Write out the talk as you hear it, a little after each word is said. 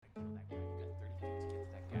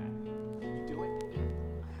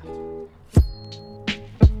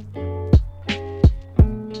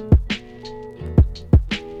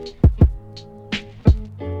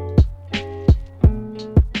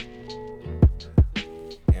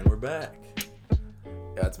back.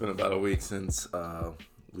 Yeah, it's been about a week since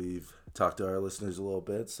we've talked to our listeners a little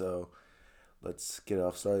bit, so let's get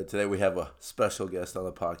off started. Today we have a special guest on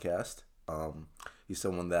the podcast. He's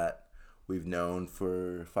someone that we've known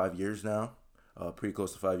for 5 years now, pretty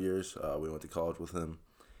close to 5 years. We went to college with him,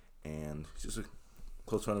 and he's just a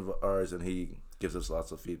close friend of ours, and he gives us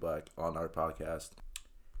lots of feedback on our podcast.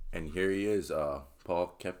 And here he is,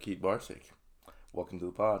 Paul Kepkeet-Barsick. Welcome to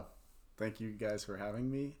the pod. Thank you guys for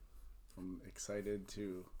having me. I'm excited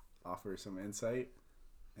to offer some insight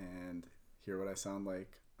and hear what I sound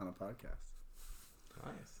like on a podcast.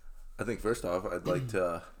 Nice. I think first off, I'd like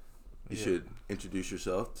to, you should introduce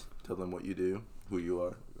yourself, tell them what you do, who you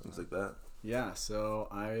are, things like that. Yeah, so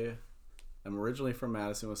I am originally from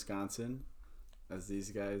Madison, Wisconsin. As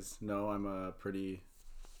these guys know, I'm a pretty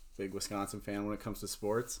big Wisconsin fan when it comes to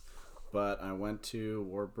sports. But I went to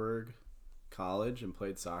Wartburg College and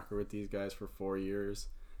played soccer with these guys for 4 years.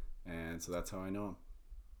 And so that's how I know them.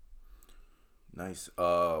 Nice.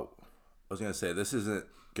 I was going to say, this isn't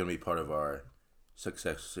going to be part of our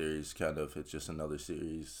success series, kind of. It's just another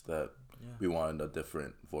series that we wanted a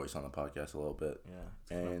different voice on the podcast a little bit. Yeah,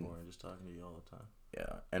 it's kind of boring just talking to you all the time.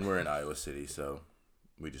 Yeah, and we're in Iowa City, so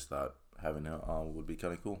we just thought having him on would be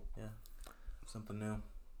kind of cool. Yeah, something new.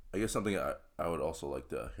 I guess something I would also like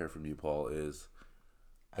to hear from you, Paul, is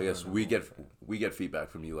I guess we get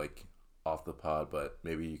feedback from you like off the pod, but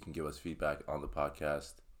maybe you can give us feedback on the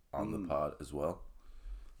podcast on the pod as well.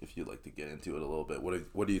 If you'd like to get into it a little bit,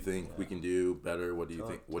 what do you think we can do better? What do you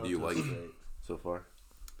think? What do you like so far?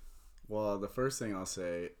 Well, the first thing I'll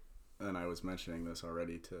say, and I was mentioning this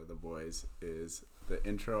already to the boys, is the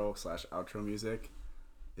intro/outro music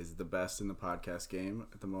is the best in the podcast game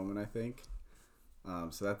at the moment, I think.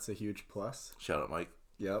 So that's a huge plus. Shout out, Mike.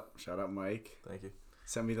 Yep. Shout out, Mike. Thank you.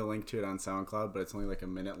 Send me the link to it on SoundCloud, but it's only like a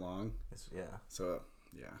minute long. So,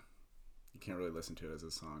 yeah. You can't really listen to it as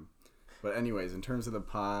a song. But anyways, in terms of the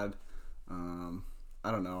pod,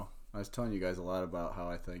 I don't know. I was telling you guys a lot about how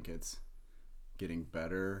I think it's getting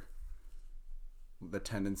better. The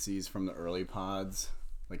tendencies from the early pods,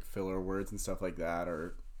 like filler words and stuff like that,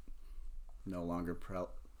 are no longer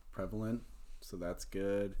prevalent. So that's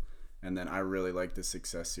good. And then I really like the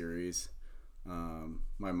Success series.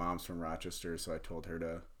 My mom's from Rochester, so I told her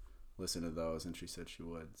to listen to those, and she said she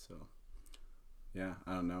would. So, yeah,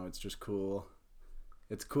 I don't know. It's just cool.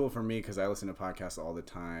 It's cool for me because I listen to podcasts all the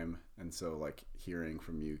time, and so, like, hearing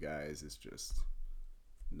from you guys is just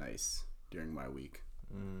nice during my week.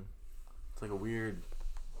 It's like I feel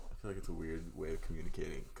like it's a weird way of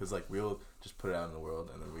communicating because, like, we'll just put it out in the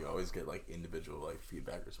world, and then we always get, like, individual, like,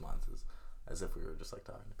 feedback responses as if we were just, like,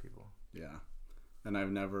 talking to people. Yeah. And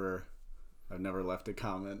I've never left a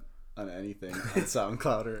comment on anything on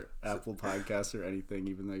SoundCloud or Apple Podcasts or anything,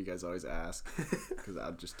 even though you guys always ask, because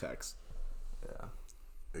I'll just text. Yeah.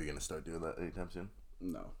 Are you gonna start doing that anytime soon?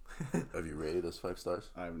 No. Have you rated us 5 stars?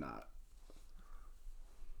 I have not.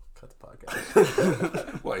 Cut the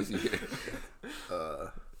podcast. Why is he here?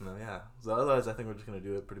 No, yeah. So otherwise, I think we're just gonna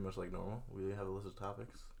do it pretty much like normal. We have a list of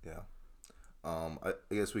topics. Yeah. I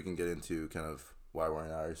guess we can get into kind of why we're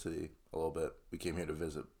in Iowa City a little bit. We came here to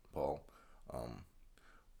visit Paul,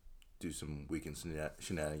 do some weekend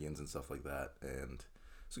shenanigans and stuff like that, and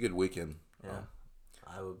it's a good weekend. Yeah.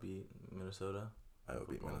 Iowa beat Minnesota. Iowa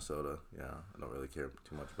beat Minnesota. Yeah, I don't really care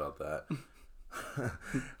too much about that.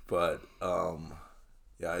 But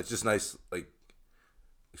yeah, it's just nice, like,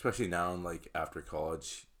 especially now, like, after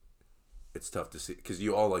college, it's tough to see because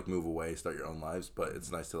you all like move away, start your own lives, but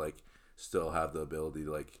it's nice to like still have the ability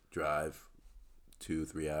to like drive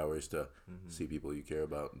 2-3 hours to see people you care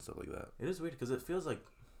about and stuff like that. It is weird because it feels like,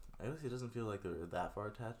 I guess it doesn't feel like they're that far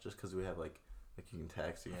attached just because we have like you can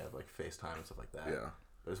text, you can have like FaceTime and stuff like that. Yeah.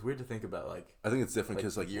 But it's weird to think about like. I think it's different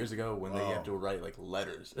because like years ago when they had to write like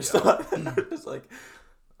letters or stuff. It's like,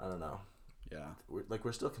 I don't know. Yeah.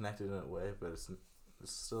 We're still connected in a way, but it's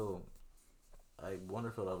still. I wonder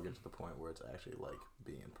if it'll ever get to the point where it's actually like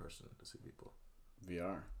being in person to see people.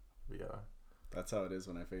 VR. That's how it is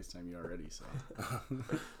when I FaceTime you already, so.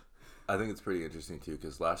 I think it's pretty interesting too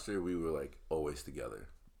because last year we were like always together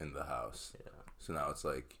in the house. Yeah. So now it's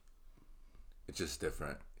like, it's just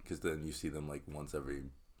different because then you see them like once every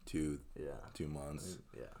 2 months.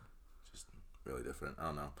 Yeah. Just really different. I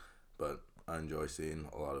don't know. But I enjoy seeing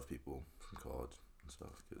a lot of people from college and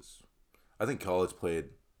stuff because I think college played,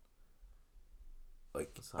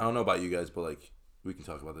 like, I don't know about you guys, but like we can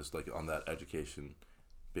talk about this like on that education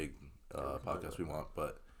big podcast we want,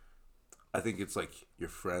 but I think it's like your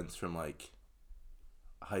friends from like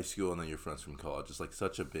high school and then your friends from college. It's like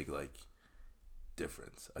such a big like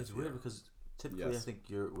difference. It's weird because typically, I think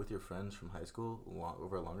you're with your friends from high school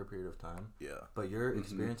over a longer period of time. Yeah. But your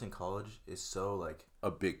experience in college is so like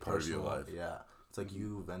a big part of your life. Yeah, it's like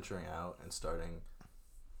you venturing out and starting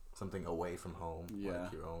something away from home. Yeah.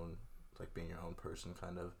 Like your own, like being your own person,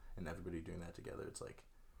 kind of, and everybody doing that together. It's like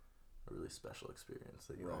a really special experience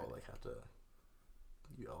that you all like have to.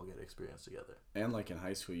 You all get experience together. And like in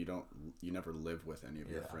high school, you never live with any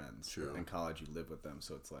of your friends. True. In college, you live with them,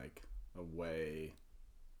 so it's like a way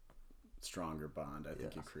stronger bond. I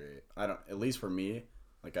think you create. At least for me,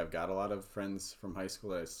 like I've got a lot of friends from high school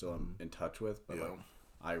that I still am in touch with, but like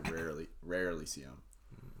I rarely see them.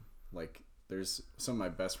 Like there's some of my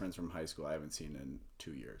best friends from high school I haven't seen in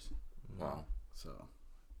 2 years. Wow. So.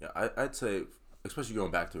 Yeah, I'd say. Especially going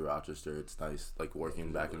back to Rochester, it's nice, like,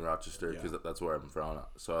 working back in Rochester, because that's where I'm from.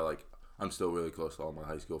 So, I'm still really close to all my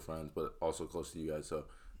high school friends, but also close to you guys. So,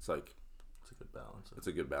 it's like... It's a good balance. It's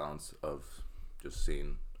a good balance of just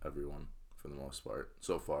seeing everyone, for the most part,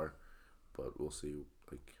 so far. But we'll see,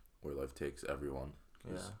 like, where life takes everyone.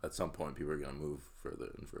 Because at some point, people are going to move further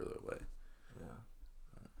and further away.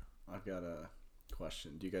 Yeah. I've got a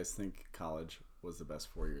question. Do you guys think college was the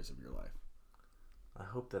best 4 years of your life? I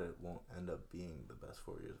hope that it won't end up being the best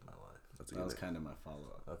 4 years of my life. That was kind of my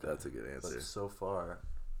follow-up. Okay. That's a good answer. But so far,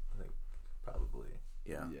 I think probably.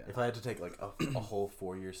 Yeah. If I had to take like a whole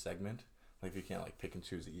 4-year segment, like if you can't like pick and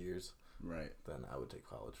choose years, right? Then I would take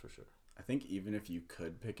college for sure. I think even if you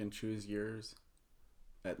could pick and choose years,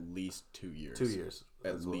 at least 2 years. 2 years.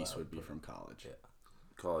 At least would be from college. Yeah.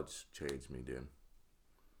 College changed me, dude.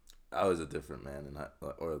 I was a different man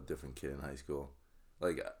or a different kid in high school.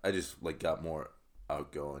 Like I just like got more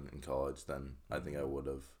outgoing in college than I think I would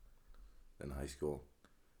have in high school.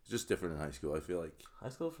 It's just different in high school. I feel like high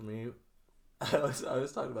school for me, I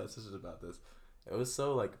was talking to my sisters about this. It was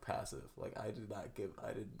so like passive. Like I didn't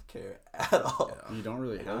care at all. Yeah. You don't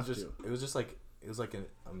really have to. It was just like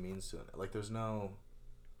a means to it. Like there's no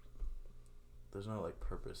like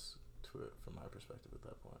purpose to it from my perspective at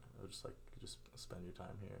that point. It was just like you just spend your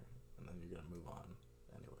time here and then you're gonna move on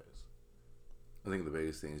anyways. I think the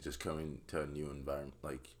biggest thing is just coming to a new environment,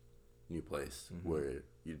 like new place where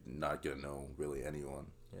you're not gonna know really anyone.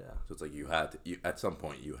 Yeah. So it's like at some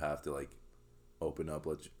point you have to like open up,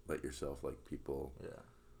 let yourself like people. Yeah.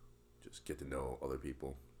 Just get to know other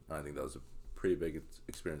people. And I think that was a pretty big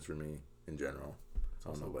experience for me in general. I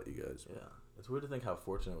don't know about you guys. Yeah. It's weird to think how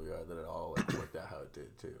fortunate we are that it all like worked out how it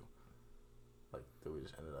did too. Like that we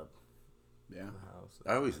just ended up. Yeah. In the house.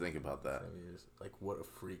 I always think about that. Like what a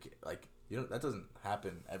freak! Like that doesn't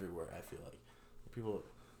happen everywhere. I feel like people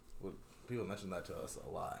mention that to us a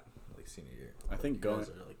lot, like senior year. I think going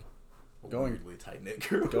weirdly tight knit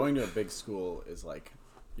group. Going to a big school is like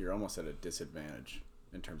you're almost at a disadvantage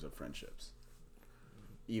in terms of friendships,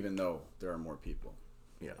 even though there are more people.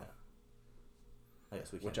 Yeah. I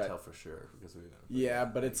guess we can't tell for sure because we. Yeah,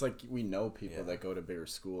 but it's like we know people that go to bigger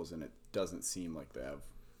schools, and it doesn't seem like they have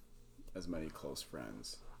as many close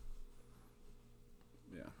friends.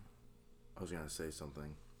 Yeah. I was gonna say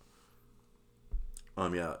something.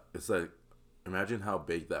 Yeah, it's like imagine how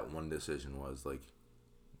big that one decision was, like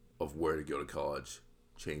of where to go to college,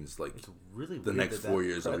 changed like it's really the next 4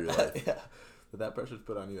 years of your life. Yeah, that pressure's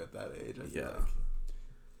put on you at that age. I feel like.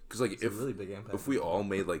 Because like it's a really big impact. If we all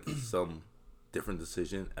made like some different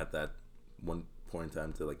decision at that one point in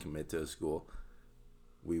time to like commit to a school,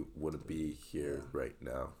 we wouldn't be here right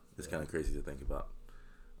now. It's kind of crazy to think about.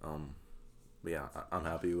 But yeah, I'm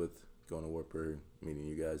happy with going to Wartburg, meeting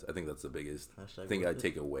you guys. I think that's the biggest thing I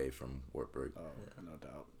take away from Wartburg. Oh, no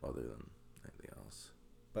doubt. Other than anything else.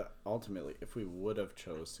 But ultimately, if we would have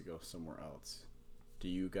chose to go somewhere else, do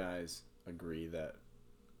you guys agree that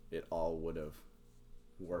it all would have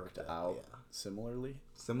worked out similarly?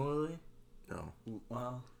 Similarly? No.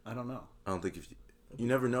 Well, I don't know. I don't think you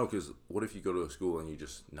never know, because what if you go to a school and you're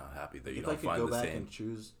just not happy that you don't find the same? If I could go back and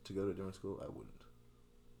choose to go to a different school, I wouldn't.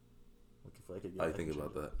 Like if I could go back think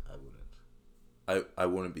about that. I wouldn't. I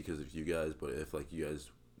wouldn't because of you guys, but if like you guys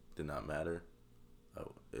did not matter,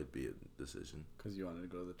 it'd be a decision. Because you wanted to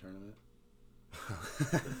go to the tournament?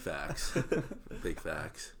 Facts. Big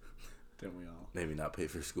facts. Didn't we all? Maybe not pay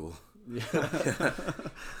for school. Yeah.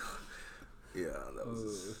 Yeah, that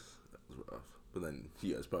was rough. But then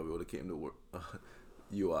you guys probably would have came to work,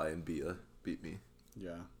 UI and beat me.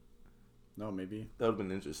 Yeah. No, maybe. That would have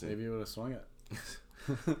been interesting. Maybe you would have swung it.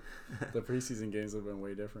 The preseason games would have been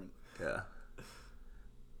way different. Yeah.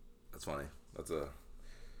 That's funny. That's a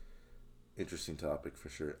interesting topic for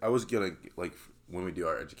sure. I was gonna, like, when we do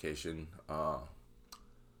our education,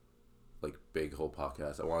 like, big whole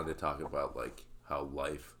podcast, I wanted to talk about, like, how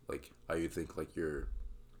life, like, how you think, like, your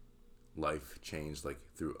life changed like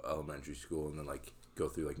through elementary school and then like go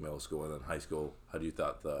through like middle school and then high school. How do you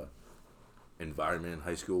thought the environment in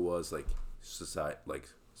high school was like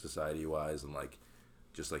society wise, and like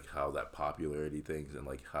just like how that popularity things and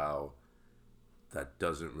like how that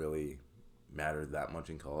doesn't really matter that much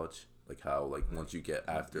in college, like how like once you get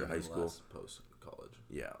after high school, post college,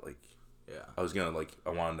 yeah, like yeah, I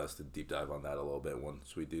wanted us to deep dive on that a little bit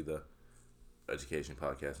once we do the education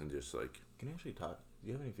podcast, and just like, can you actually talk? Do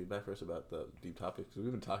you have any feedback for us about the deep topics? Because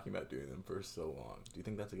we've been talking about doing them for so long. Do you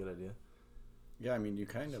think that's a good idea? Yeah, I mean, you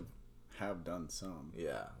kind of have done some.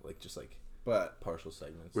 Yeah, like just like but partial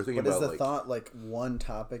segments. We're thinking but about is the thought like one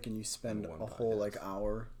topic and you spend a whole like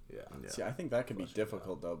hour? Yeah. See, I think that could be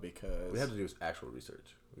difficult though, because we have to do actual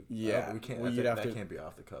research. We can't. Well, that can't be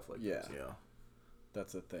off the cuff like this. Yeah.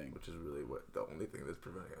 That's the thing. Which is really the only thing that's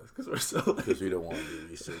preventing us, because we're so because we don't want to do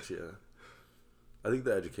research. Yeah. I think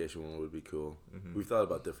the education one would be cool. Mm-hmm. We've thought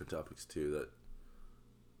about different topics too that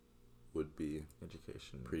would be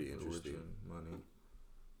education, pretty interesting. Religion, money,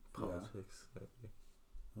 politics,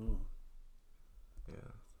 maybe. Ooh.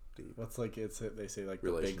 Yeah. Deep. What's like they say like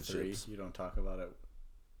the big three you don't talk about at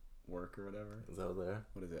work or whatever. Is that there?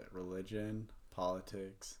 What is it? Religion,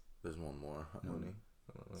 politics. There's one more. Money.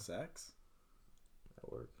 Sex.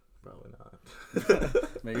 At work, probably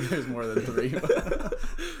not. Maybe there's more than three.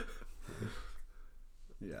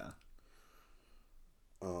 Yeah.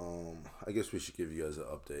 I guess we should give you guys an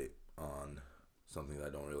update on something that I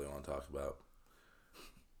don't really want to talk about.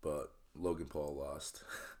 But Logan Paul lost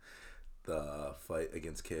the fight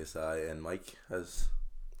against KSI, and Mike has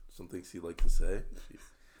some things he'd like to say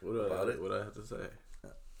What do I have to say?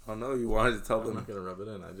 I know you wanted to tell them. I'm not gonna rub it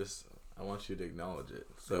in. I want you to acknowledge it.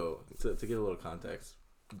 So to give a little context,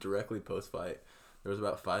 directly post fight, there was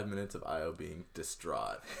about 5 minutes of Io being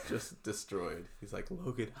distraught, just destroyed. He's like,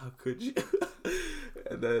 Logan, how could you?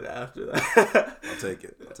 And then after that, I'll take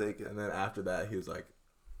it. And then after that, he was like,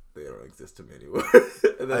 they don't exist to me anymore.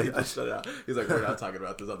 And then he just shut it out. He's like, we're not talking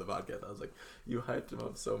about this on the podcast. I was like, you hyped him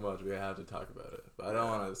up so much, we have to talk about it. But I don't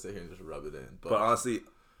want to sit here and just rub it in. But honestly,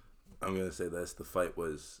 I'm gonna say this: the fight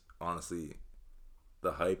was honestly,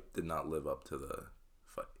 the hype did not live up to the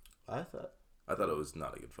fight. I thought it was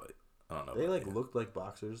not a good fight. I don't know. They looked like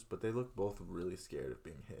boxers, but they looked both really scared of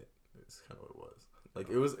being hit. It's kind of what it was. Like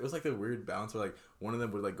it was like the weird balance where like one of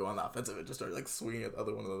them would like go on the offensive and just start like swinging at the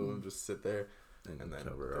other one, and the other one would just sit there, and then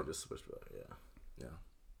they just switched back. Yeah.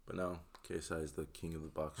 But no, KSI is the king of the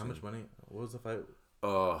boxing. How much money? What was the fight?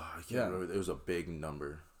 Oh, I can't remember. It was a big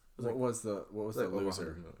number. What was the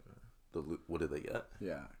loser? What did they get?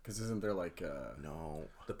 Yeah, because isn't there like no,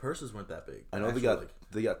 the purses weren't that big. I know they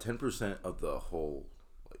got 10% of the whole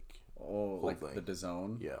like thing. The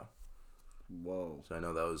DAZN. Yeah. Whoa. So I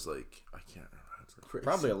know that was like I can't remember.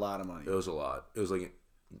 Probably a lot of money. It was a lot. It was like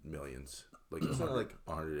millions, like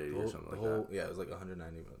 180 or something like that. Yeah, it was like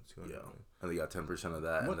 190, 200. Yeah, and they got 10% of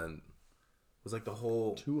that, and then it was like the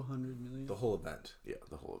whole 200 million. The whole event. Yeah,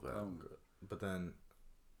 the whole event. But then,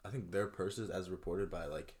 I think their purses, as reported by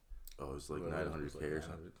like. Oh, it was like 900K or something. 900,000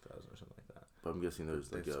 or something like that. But I'm guessing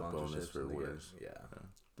there's like a bonus for winners. Yeah.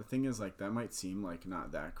 The thing is, like, that might seem like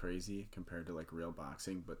not that crazy compared to like real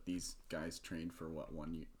boxing, but these guys trained for what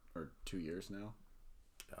 1 year or 2 years now.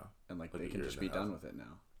 Yeah. And like they can just be done with it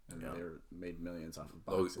now, and they're made millions off of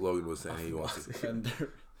boxing. Logan was saying he wants to. And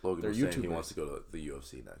Logan was saying he wants to go to the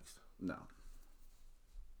UFC next. No.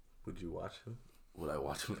 Would you watch him? Would I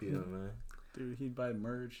watch him? MMA? Dude, he'd buy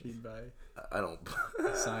merch. He'd buy. I don't.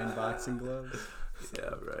 Signed boxing gloves.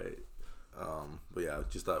 Yeah, right. But yeah,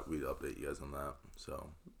 just thought we'd update you guys on that. So,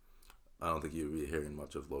 I don't think you'd be hearing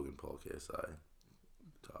much of Logan Paul KSI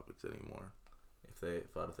topics anymore. If they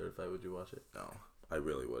fought a third fight, would you watch it? No, I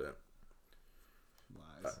really wouldn't.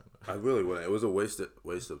 Lies. I really wouldn't. It was a waste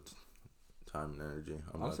of time and energy.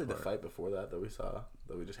 Honestly, the fight before that we saw,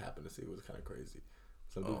 that we just happened to see, was kind of crazy.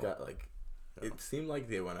 Some dude got like, it seemed like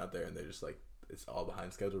they went out there and they just like, it's all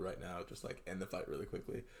behind schedule right now, just like end the fight really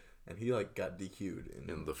quickly. And he like got DQ'd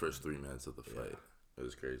in the first 3 minutes of the fight. It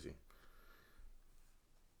was crazy.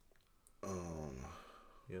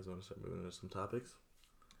 You guys want to start moving into some topics?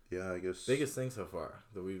 Yeah, I guess. Biggest thing so far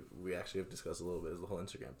that we actually have discussed a little bit is the whole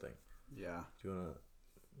Instagram thing. Yeah. Do you want to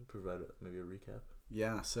provide maybe a recap?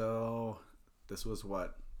 Yeah. So this was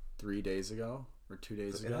what 3 days ago or 2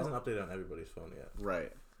 days ago. It hasn't updated on everybody's phone yet.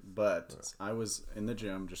 Right. But I was in the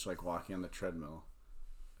gym, just like walking on the treadmill,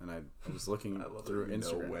 and I was looking through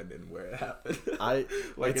Instagram. Know when and where it happened.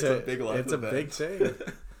 It's a big life event. A big thing.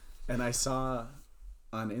 And I saw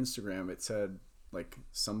on Instagram it said like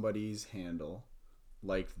somebody's handle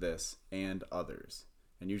liked this and others,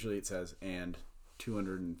 and usually it says and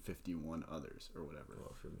 251 others or whatever.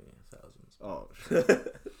 Well, for me, thousands. Oh, sure.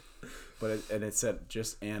 But it said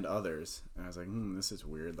just and others, and I was like, this is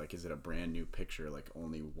weird. Like, is it a brand new picture? Like,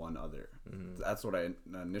 only one other? Mm-hmm. That's what I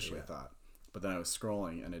initially thought. But then I was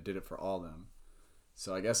scrolling, and it did it for all of them.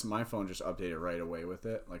 So I guess my phone just updated right away with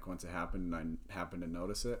it. Like, once it happened, and I happened to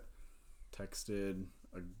notice it. Texted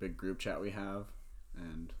a big group chat we have,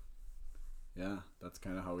 and yeah, that's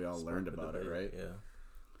kind of how we all learned about it, right?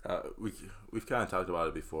 Yeah. We've kind of talked about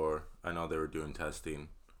it before. I know they were doing testing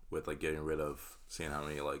with like getting rid of seeing how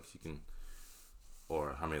many likes you can,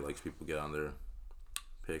 or how many likes people get on their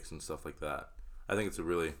pics and stuff like that. I think it's a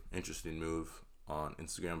really interesting move on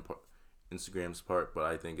Instagram's part, but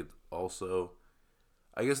I think it's also,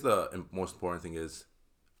 I guess the most important thing is,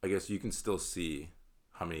 I guess you can still see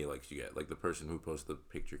how many likes you get. Like the person who posted the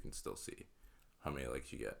picture can still see how many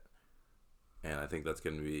likes you get. And I think that's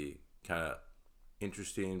going to be kind of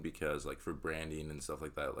interesting because like for branding and stuff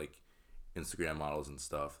like that, like Instagram models and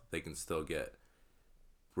stuff, they can still get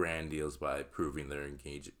brand deals by proving their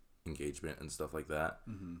engagement and stuff like that.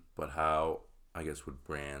 Mm-hmm. But how, I guess, would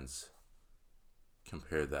brands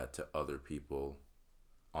compare that to other people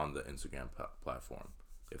on the Instagram platform?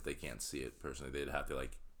 If they can't see it personally, they'd have to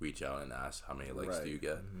like reach out and ask how many likes do you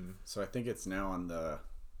get. Mm-hmm. So I think it's now on the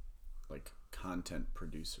like content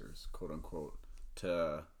producers, quote unquote,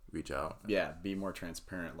 to reach out. Yeah, be more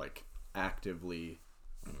transparent, like actively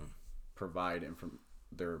provide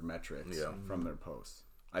their metrics from their posts.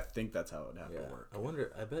 I think that's how it would have to work. I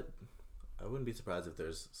wonder. I bet I wouldn't be surprised if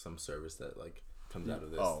there's some service that like comes out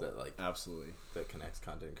of this that like absolutely that connects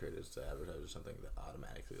content creators to advertisers or something that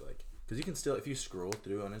automatically like, because you can still, if you scroll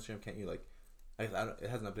through on Instagram, can't you like, I don't, it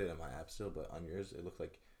hasn't updated on my app still, but on yours it looks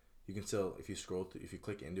like you can still, if you scroll through, if you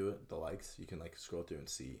click into it, the likes, you can like scroll through and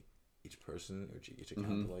see each person or each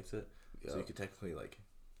account that likes it. So you could technically like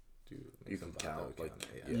you can count like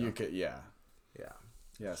you could yeah.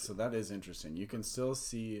 So that is interesting. You can still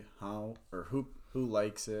see how or who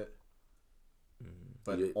likes it,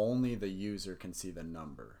 but only the user can see the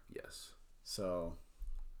number. Yes. So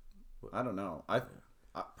I don't know. I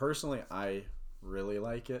personally I really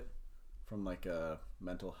like it from like a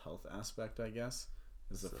mental health aspect, I guess.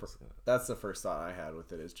 That's the first thought I had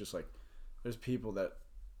with it. Is just like there's people that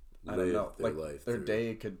I don't know, like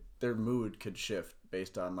their mood could shift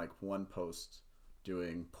based on like one post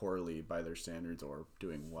doing poorly by their standards or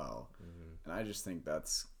doing well. And I just think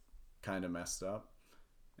that's kind of messed up.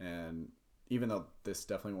 And even though this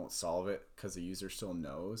definitely won't solve it because the user still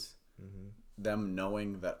knows, them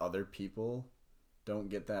knowing that other people don't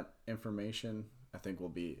get that information, I think will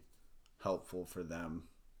be helpful for them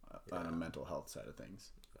on a mental health side of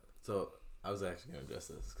things. So I was actually going to address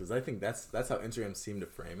this because I think that's how Instagram seemed to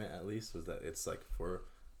frame it, at least, was that it's like for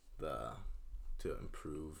to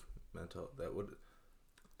improve mental, that would.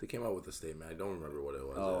 They came out with a statement. I don't remember what it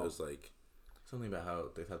was. It was like something about how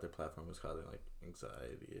they thought their platform was causing like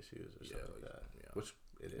anxiety issues or something like that. Yeah. Which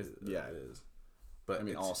it is. It is. But I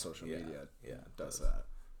mean, all social media does that.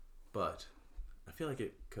 But I feel like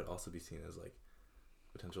it could also be seen as like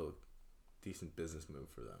potential decent business move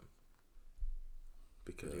for them.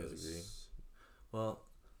 Because, do you guys agree? Well,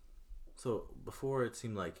 so before it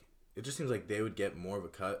seemed like it just seems like they would get more of a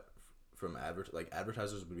cut from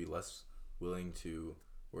advertisers would be less willing to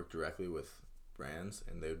work directly with brands,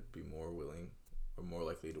 and they would be more willing or more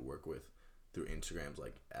likely to work with through Instagram's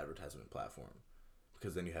like advertisement platform,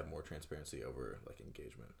 because then you have more transparency over like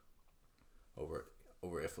engagement, over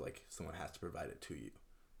if like someone has to provide it to you.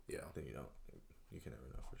 Yeah. Then you can never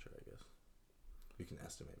know for sure, I guess. You can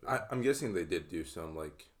estimate. I'm guessing they did do some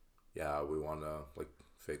like, we want to like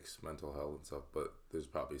fix mental health and stuff, but there's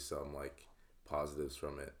probably some like positives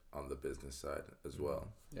from it on the business side as well.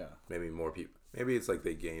 Yeah. Maybe more people. Maybe it's like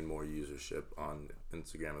they gain more usership on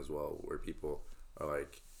Instagram as well, where people are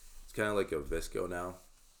like, it's kind of like a Visco now.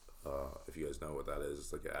 If you guys know what that is,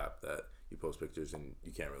 it's like an app that you post pictures and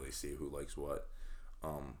you can't really see who likes what.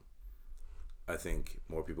 I think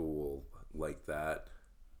more people will like that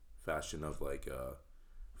fashion of like a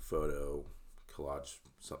photo collage,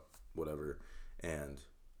 whatever, and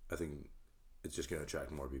I think it's just going to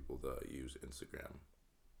attract more people to use Instagram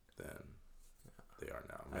than they are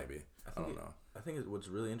now. Maybe I don't know. I think what's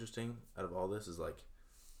really interesting out of all this is like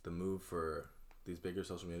the move for these bigger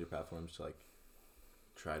social media platforms to like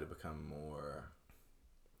try to become more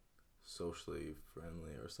socially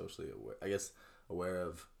friendly or socially aware. I guess aware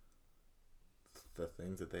of the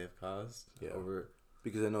things that they have caused over.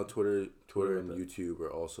 Because I know Twitter and YouTube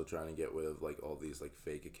are also trying to get rid of like all these like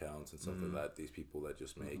fake accounts and stuff like that. These people that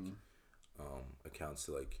just make accounts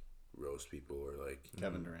to like roast people or like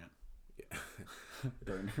Kevin Durant.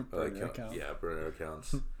 burner account. Yeah, burner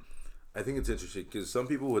accounts. I think it's interesting because some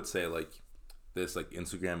people would say like this like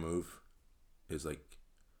Instagram move is like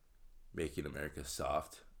making America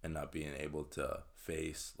soft and not being able to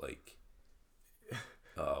face like.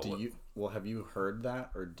 Have you heard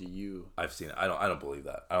that, or do you? I've seen it. I don't believe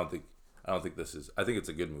that. I don't think this is. I think it's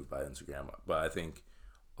a good move by Instagram, but I think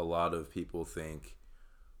a lot of people think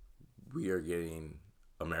we are getting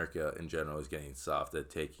America in general is getting soft at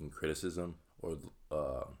taking criticism, or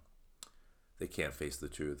they can't face the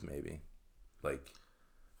truth. Maybe, like,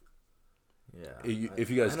 yeah. If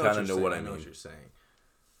you guys kind of know what I mean. I know what you're saying.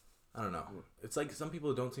 I don't know. It's like some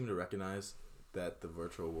people don't seem to recognize that the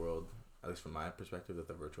virtual world, at least from my perspective, that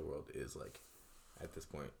the virtual world is like, at this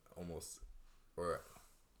point, almost, or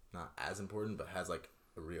not as important, but has like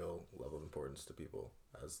a real level of importance to people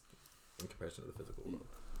as in comparison to the physical world.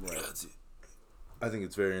 Right. I think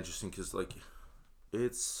it's very interesting because like,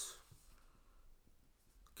 it's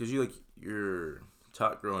because you're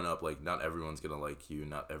taught growing up like not everyone's gonna like you,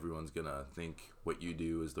 not everyone's gonna think what you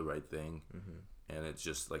do is the right thing, and it's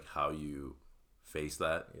just like how you face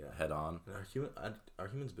that head on. And are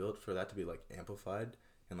humans built for that to be like amplified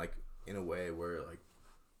and like in a way where like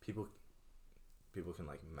people can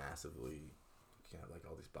like massively have like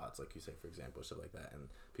all these bots, like you say, for example, stuff like that, and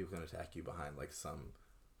people can attack you behind like some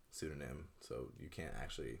pseudonym, so you can't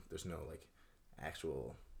actually, there's no like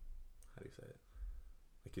actual, how do you say it,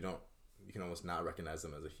 like you can almost not recognize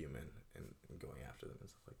them as a human and going after them and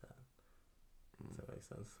stuff like that. Does that make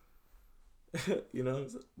sense? You know,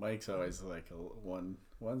 Mike's always like one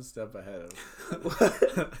step ahead of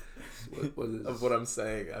what I'm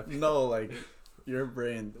saying. No, like your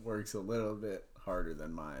brain works a little bit harder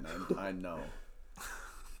than mine. I know.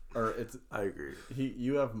 Or it's. I agree.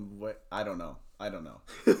 You have. I don't know.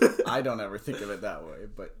 I don't ever think of it that way.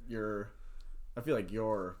 But I feel like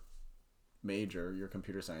your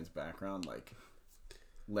computer science background, like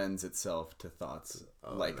lends itself to thoughts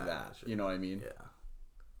like that. Sure. You know what I mean? Yeah.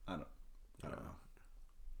 I don't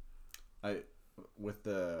know.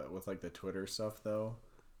 With like the Twitter stuff though,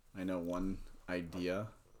 I know one idea.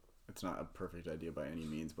 It's not a perfect idea by any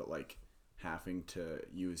means, but like having to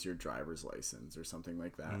use your driver's license or something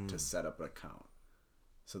like that to set up an account,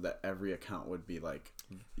 so that every account would be like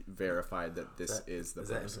verified that this is the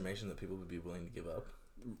person. That information that people would be willing to give up?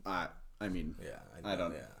 I mean, yeah, I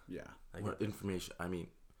don't. Yeah. What information? I mean,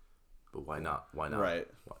 but why not? Why not? Right.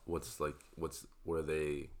 What are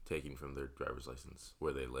they taking from their driver's license?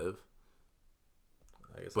 Where they live?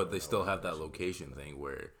 But they still have that location thing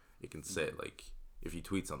where you can say like, if you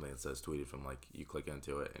tweet something that says tweeted from, like, you click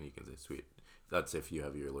into it and you can say tweet. That's if you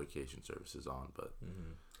have your location services on. But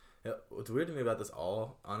yeah, what's weird to me about this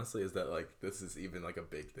all, honestly, is that like this is even like a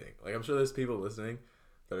big thing. Like I'm sure there's people listening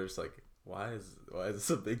that are just like, why is this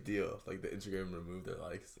a big deal? Like the Instagram removed their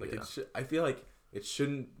likes. Like I feel like it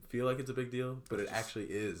shouldn't feel like it's a big deal, but it actually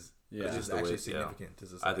is. Yeah, it's just actually significant to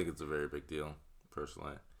society. I think it's a very big deal,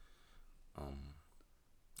 personally. I don't know.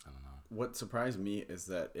 What surprised me is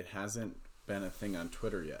that it hasn't been a thing on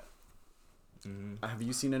Twitter yet. Have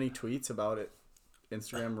you seen any tweets about it?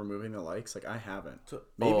 Instagram removing the likes? Like I haven't.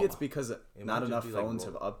 Maybe it's because not enough phones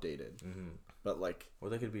have updated. But like, or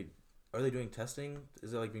they could be. Are they doing testing?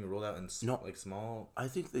 Is it like being rolled out in like small? I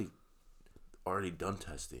think they've already done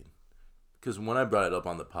testing. Because when I brought it up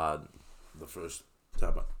on the pod, the first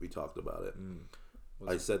time we talked about it,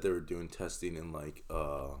 I said they were doing testing in like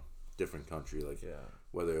different country, like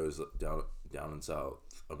whether it was down in South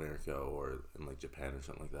America or in like Japan or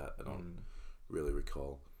something like that. I don't really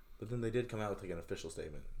recall. But then they did come out with like an official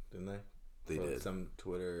statement, didn't they? They did. Some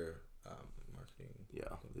Twitter marketing.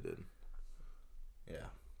 Yeah, they did. Yeah.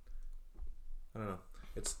 I don't know.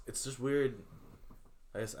 It's just weird.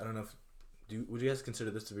 I guess I don't know if would you guys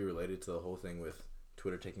consider this to be related to the whole thing with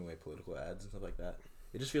Twitter taking away political ads and stuff like that?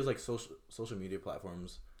 It just feels like social media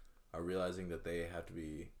platforms are realizing that they have to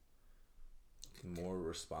be more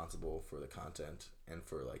responsible for the content and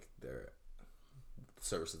for like their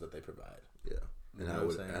services that they provide. Yeah, and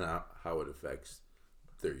how it affects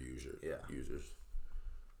their users. Yeah,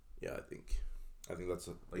 I think that's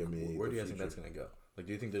like where do you guys think that's gonna go? Like,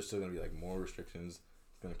 do you think there's still gonna be like more restrictions?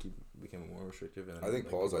 It's gonna keep becoming more restrictive. And I think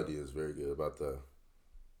Paul's idea is very good about the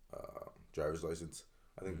driver's license.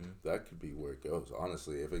 I think that could be where it goes.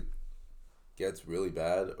 Honestly, if it gets really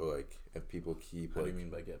bad, or like if people keep What do you mean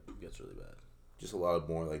by gets really bad? Just a lot of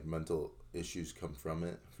more like mental issues come from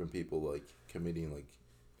it, from people like committing like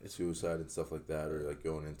suicide and stuff like that, or like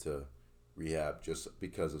going into rehab just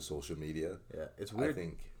because of social media. Yeah, it's weird. I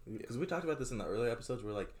think because we talked about this in the earlier episodes.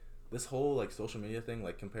 We're like, this whole like social media thing,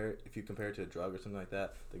 like if you compare it to a drug or something like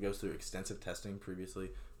that goes through extensive testing previously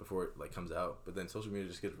before it like comes out, but then social media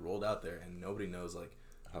just gets rolled out there and nobody knows like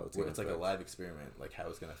how it's like a live experiment, like how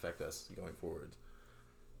it's going to affect us going forward.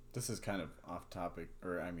 This is kind of off topic,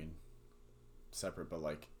 or I mean separate, but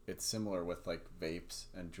like it's similar with like vapes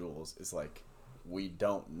and Juuls. Is like we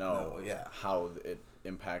don't know how it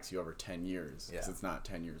impacts you over 10 years because it's not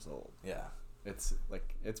 10 years old. Yeah, it's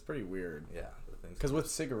like it's pretty weird. Yeah, because with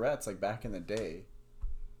cigarettes, like back in the day,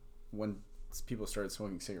 when people started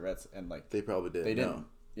smoking cigarettes, and like they probably didn't know.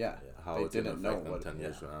 Yeah, how they didn't know what 10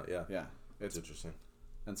 years from now. Yeah, it's interesting.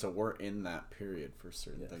 And so we're in that period for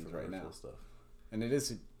certain things right now. Stuff. And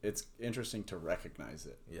it's interesting to recognize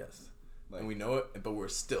it. Yes. Like, and we know it, but we're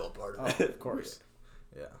still a part of it. Of course.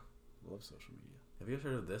 Yeah. Love social media. Have you guys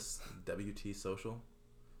heard of this WT Social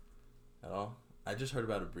at all? I just heard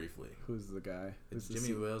about it briefly. Who's the guy? It's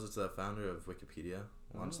Jimmy Wales. It's the founder of Wikipedia.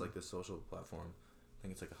 Launched like this social platform. I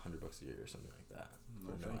think it's like $100 a year or something like that.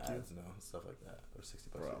 No ads, no stuff like that, or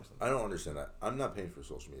 $60 a year or something. I don't understand that. I'm not paying for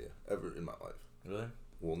social media ever in my life. Really?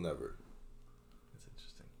 Will never. That's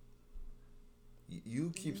interesting.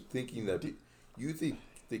 You keep thinking that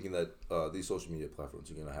thinking that these social media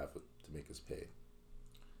platforms are gonna have to make us pay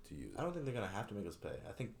to use it. I don't think they're gonna have to make us pay.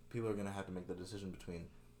 I think people are gonna have to make the decision between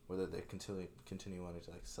whether they continue wanting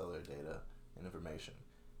to like sell their data and information,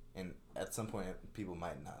 and at some point people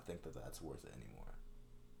might not think that that's worth it anymore,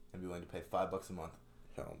 and be willing to pay $5 a month.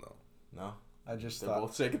 Hell no. No. I just They're thought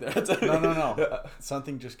both shaking their heads. No.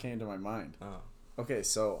 Something just came to my mind. Oh. Okay,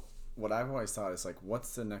 so what I've always thought is like,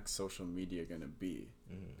 what's the next social media gonna be?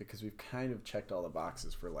 Mm-hmm. Because we've kind of checked all the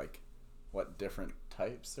boxes for like what different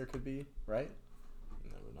types there could be, right?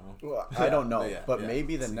 Never know. Well, I don't know, but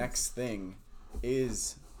maybe the next thing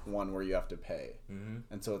is one where you have to pay,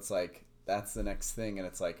 and so it's like that's the next thing, and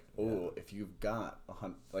it's like, if you've got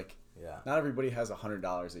not everybody has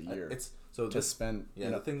 $100 a year. It's so to spend. Yeah,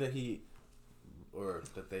 the thing that he. Or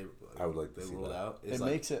that they I would like to see rolled that. out. It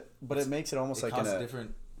makes it, but it makes it almost like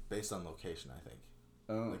different based on location. I think,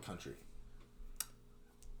 like country.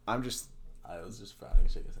 I was just frowning,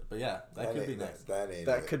 shaking his head, but yeah, that could be nice.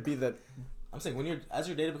 That could be that. I'm saying as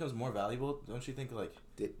your data becomes more valuable, don't you think like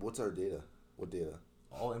what's our data? What data?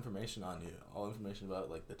 All information on you, all information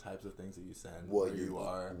about like the types of things that you send, what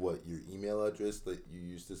your email address that you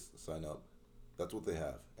use to sign up. That's what they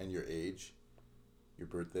have, and your age, your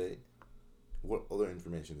birthday. What other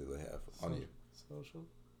information do they have on you? Social.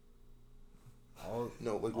 All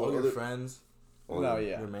your friends.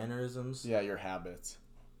 Your mannerisms. Yeah, your habits.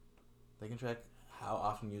 They can track how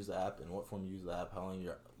often you use the app, in what form you use the app, how long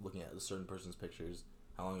you're looking at a certain person's pictures,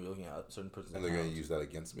 how long you're looking at a certain person's. And they're going to use that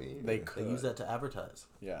against me. They use that to advertise.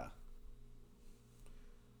 Yeah.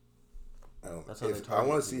 I don't. I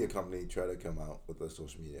want to see a company try to come out with a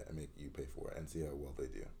social media and make you pay for it and see how well they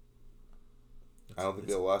do. I don't think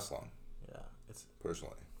they'll last long.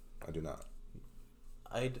 Personally, I do not.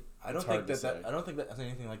 I don't think that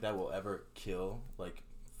anything like that will ever kill like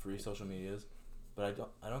free social medias, but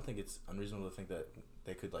I don't think it's unreasonable to think that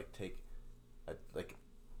they could like take I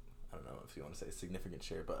don't know if you want to say a significant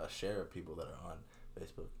share, but a share of people that are on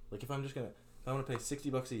Facebook. Like if I want to pay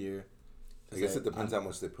 $60 a year. I guess it depends how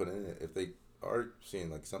much they put in it. If they are seeing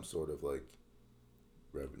like some sort of like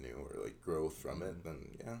revenue or like growth from it, then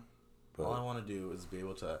yeah. But all I want to do is be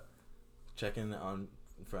able to check in on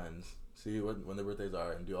friends, see when their birthdays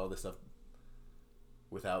are, and do all this stuff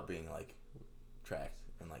without being like tracked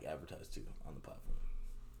and like advertised to on the platform.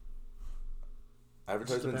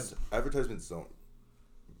 Advertisements don't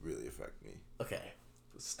really affect me. Okay,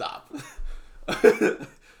 stop.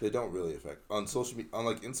 They don't really affect on social media. On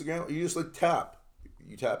like Instagram, you just like tap,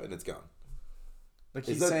 and it's gone. Like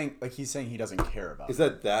he's saying he doesn't care about. Is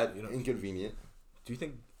that inconvenient? Do you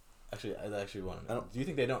think? Actually, I actually want to know. Do you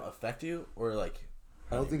think they don't affect you, or like?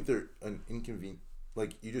 I don't think they're an inconvenient.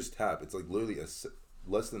 Like you just tap. It's like literally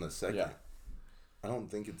less than a second. Yeah. I don't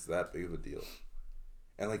think it's that big of a deal.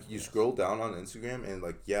 And like you scroll down on Instagram, and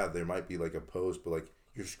like there might be like a post, but like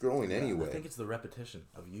you're scrolling anyway. I think it's the repetition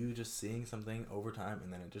of you just seeing something over time,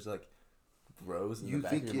 and then it just like grows in the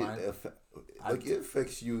back of your mind. It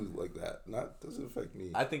affects you like that. Doesn't affect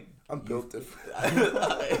me. I think I'm built different.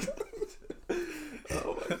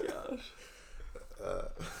 Oh my gosh.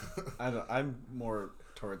 I'm more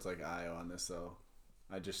towards like IO on this though.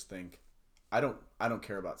 I just think I don't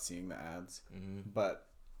care about seeing the ads, but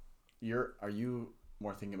are you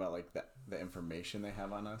more thinking about like the information they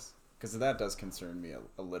have on us? Because that does concern me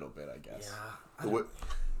a little bit, I guess. Yeah.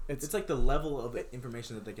 It's like the level of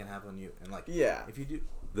information that they can have on you, and like if you do.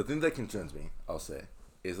 The thing that concerns me, I'll say,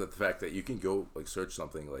 is that the fact that you can go like search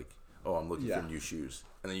something like oh, I'm looking for new shoes,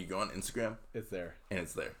 and then you go on Instagram, it's there, and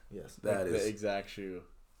it's there. Yes, that is the exact shoe.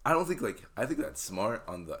 I don't think I think that's smart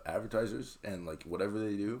on the advertisers and like whatever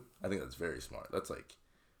they do. I think that's very smart. That's like,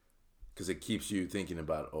 because it keeps you thinking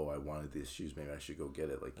about, oh, I wanted these shoes, maybe I should go get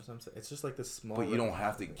it. Like that's what I'm saying. It's just like the small. But you don't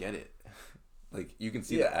have to get it. Like you can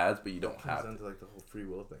see the ads, but you don't have to. It comes down to like the whole free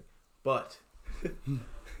will thing. But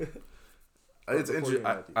it's interesting.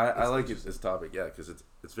 I like this topic, because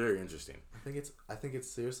it's very interesting. I think it's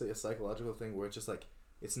seriously a psychological thing where it's just like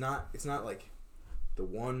it's not like the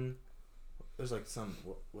one. There's like some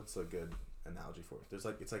what's a good analogy for it? There's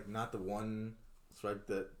like it's like not the one swipe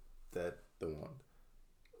that the one.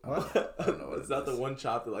 What? I don't know. It's not the one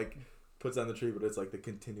chop that like puts on the tree, but it's like the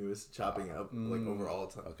continuous chopping up like over all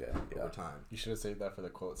time. Okay, over time. You should have saved that for the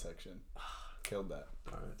quote section. Killed that.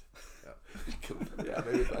 All right. Yeah,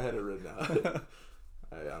 maybe if I had it written out.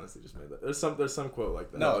 I honestly just made that. There's some quote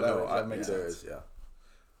like that. No, that makes sense.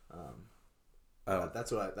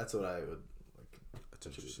 That's what I would like. That's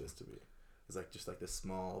interesting. This to be. It's like just like this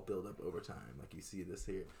small build up over time. Like you see this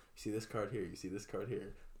here, you see this card here, you see this card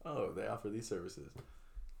here. Oh, they offer these services,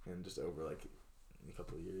 and just over like a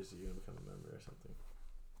couple of years, you're gonna become a member or something.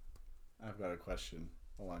 I've got a question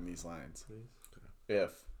along these lines. Please.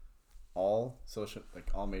 If all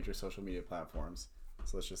major social media platforms,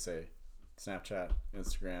 so let's just say Snapchat,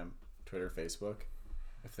 Instagram, Twitter, Facebook,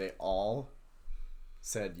 if they all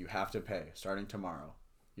said you have to pay starting tomorrow,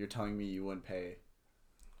 you're telling me you wouldn't pay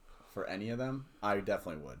for any of them? I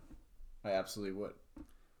definitely would. I absolutely would.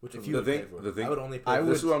 Which if you would pay for? The thing, I would only pay.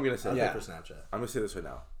 This is what I'm gonna say. I'll pay for Snapchat. I'm gonna say this right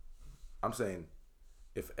now. I'm saying,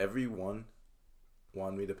 if everyone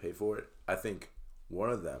wanted me to pay for it, I think one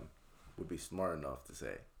of them would be smart enough to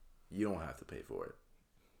say, you don't have to pay for it.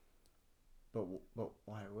 But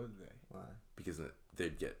why would they? Why? Because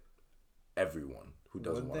they'd get everyone who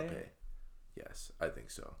doesn't want to pay. Yes, I think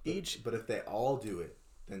so. But if they all do it,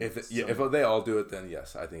 then if they all do it, then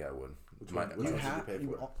yes, I think I would. Which ones would you pay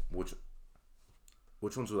for?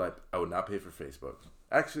 Which ones would I would not pay for Facebook.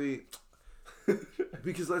 Actually,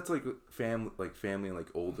 because that's like family and like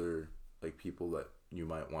older like people that you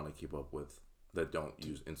might want to keep up with that don't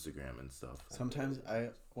use Instagram and stuff. Sometimes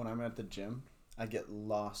when I'm at the gym, I get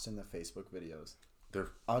lost in the Facebook videos.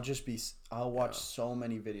 I'll watch so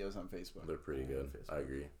many videos on Facebook. They're pretty good. I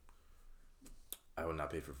agree. I would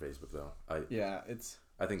not pay for Facebook though.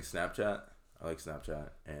 I think Snapchat. I like Snapchat,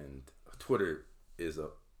 and Twitter is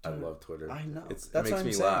I love Twitter. I know. It makes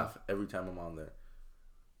me laugh every time I'm on there.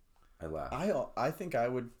 I laugh. I think I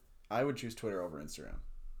would choose Twitter over Instagram,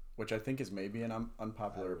 which I think is maybe an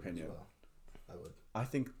unpopular opinion. Well. I would. I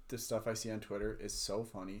think the stuff I see on Twitter is so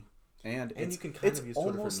funny, and you can kind of use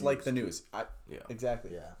Twitter almost for like the news.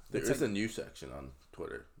 Exactly. Yeah. There is a news section on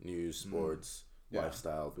Twitter. News, sports,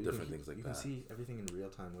 lifestyle, different things like that. You can see everything in real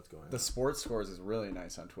time. What's going on? The sports scores is really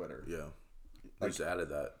nice on Twitter. Yeah. I just added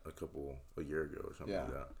that a year ago or something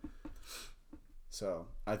like that. So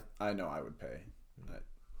I know I would pay,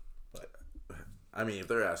 but I mean, if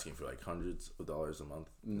they're asking for like hundreds of dollars a month,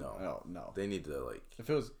 no, they need to like. If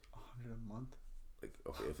it was $100 a month, like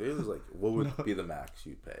okay, if it was like, what would be the max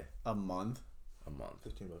you'd pay? A month.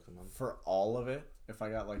 $15 a month for all of it. If I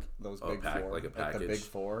got like those big four, like a package, like the big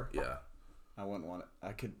four. Yeah. I wouldn't want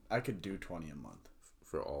it. I could do 20 a month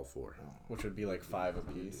for all four, which would be like 5 a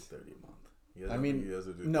piece. 30 a month.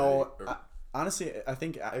 Honestly, I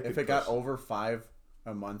think if it got over 5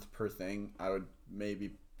 a month per thing, I would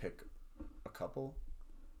maybe pick a couple.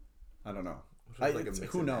 I don't know.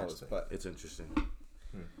 Who knows? But it's interesting.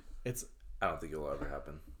 I don't think it'll ever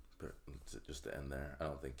happen. But just to end there, I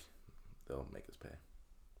don't think they'll make us pay.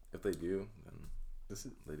 If they do, then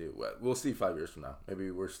they do. We'll see 5 years from now.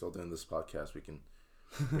 Maybe we're still doing this podcast. We can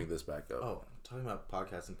bring this back up. Oh, talking about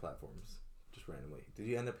podcasting platforms, just randomly. Did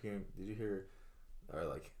you hear our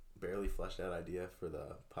like barely fleshed out idea for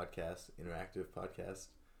the interactive podcast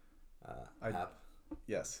app?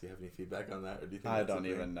 Yes. Do you have any feedback on that, or do you think I don't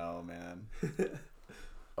even know, man?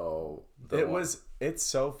 It's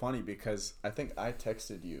so funny because I think I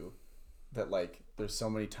texted you that like there's so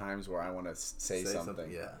many times where I want to say something.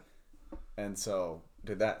 Yeah. And so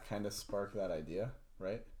did that kind of spark that idea,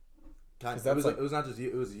 right? It was not just you.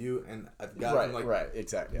 It was you, and I've gotten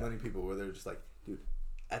exactly many people where they're just like, dude,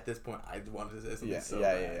 at this point, I wanted to say something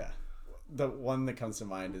Yeah. The one that comes to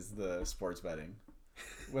mind is the sports betting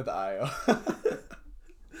with Io.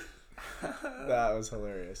 That was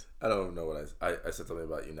hilarious. I don't know what I said something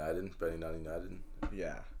about United, betting on United.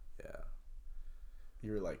 Yeah.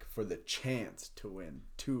 You were like, for the chance to win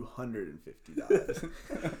 $250.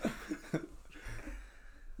 It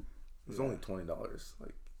was only $20.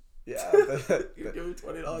 Like, yeah, you're giving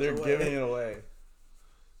 $20 they're away. giving it away.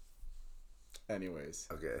 Anyways.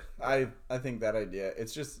 Okay. I think that idea,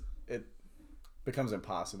 it's just, it becomes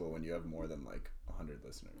impossible when you have more than like 100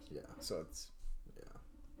 listeners. Yeah. So it's,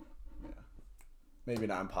 maybe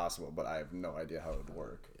not impossible, but I have no idea how it would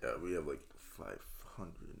work. Yeah, we have like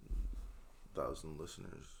 500,000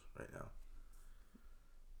 listeners right now.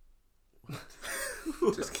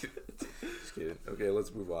 Just kidding. Just kidding. Okay,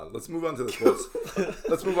 let's move on. Let's move on to the quotes.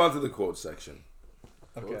 Let's move on to the quotes section.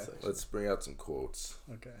 Okay. Let's bring out some quotes.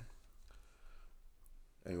 Okay.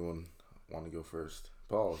 Anyone want to go first?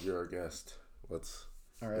 Paul, you're our guest. Let's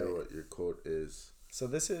hear what your quote is. So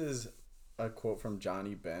this is a quote from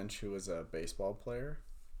Johnny Bench, who was a baseball player.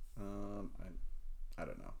 I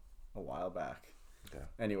don't know, a while back. Okay.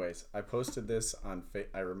 Anyways, I posted this on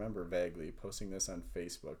I remember vaguely posting this on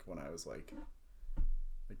Facebook when I was like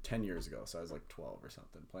 10 years ago. So I was like 12 or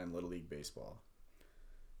something, playing Little League baseball.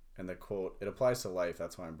 And the quote, it applies to life,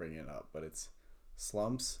 that's why I'm bringing it up, but it's,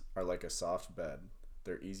 slumps are like a soft bed.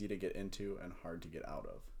 They're easy to get into and hard to get out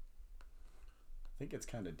of. I think it's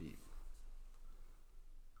kind of deep.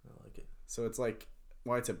 I like it. So it's like,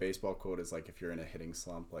 why it's a baseball quote is like, if you're in a hitting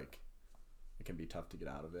slump, like it can be tough to get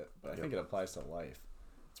out of it. But I think it applies to life.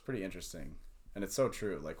 It's pretty interesting. And it's so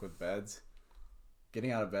true. Like with beds,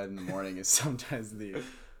 getting out of bed in the morning is sometimes the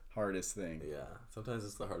hardest thing. Yeah. Sometimes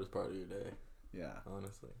it's the hardest part of your day. Yeah.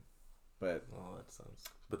 Honestly. But that sounds.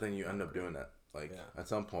 But then you end up doing that. Like at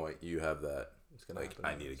some point you have that. It's gonna like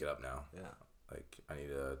I need to get up now. Yeah. Like I need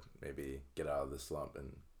to maybe get out of this slump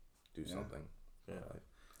and do something. Yeah. Like,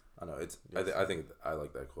 I know it's. I think I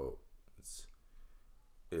like that quote.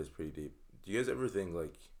 It is pretty deep. Do you guys ever think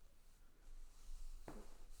like?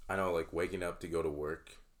 I know, like waking up to go to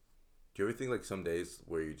work. Do you ever think like some days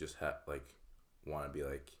where you just want to be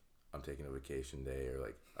like, I'm taking a vacation day, or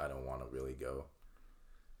like I don't want to really go?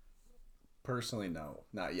 personally, no,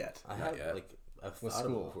 not yet. I've thought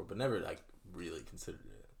of it before, but never like really considered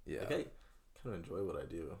it. Yeah. Like, I kind of enjoy what I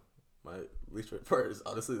do. My least favorite part is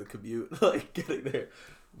honestly the commute, like getting there.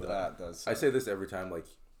 But that does. I say this every time, like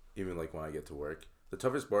even like when I get to work. The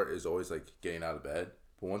toughest part is always like getting out of bed.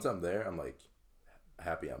 But once I'm there, I'm like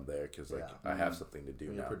happy I'm there because like I have something to do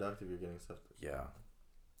when now. You're productive. You're getting stuff.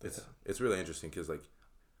 It's really interesting because like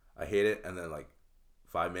I hate it, and then like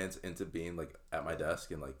 5 minutes into being like at my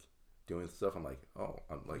desk and like doing stuff, I'm like, oh,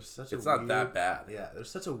 I'm like, it's not that bad. Yeah, there's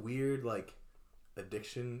such a weird like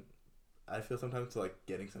addiction. I feel sometimes to like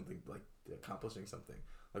getting something, like accomplishing something.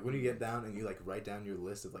 Like when you get down and you like write down your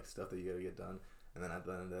list of like stuff that you gotta get done, and then at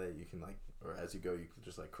the end of the day you can like, or as you go, you can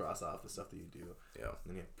just like cross off the stuff that you do. Yeah. And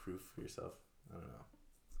then you have proof for yourself. I don't know.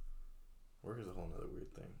 Work is a whole nother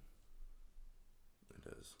weird thing.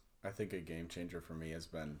 It is. I think a game changer for me has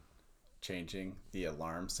been changing the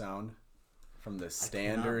alarm sound from the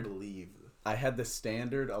standard. I cannot believe. I had the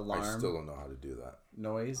standard alarm. I still don't know how to do that.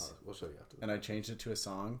 Noise. We'll show you after. And I changed it to a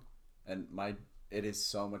song, and it is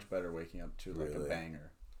so much better waking up to like a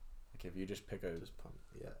banger. Like if you just pick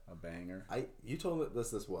a banger. You told us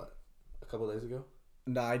this what, a couple of days ago?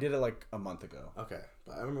 No, I did it like a month ago. Okay,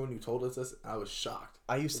 but I remember when you told us this, I was shocked.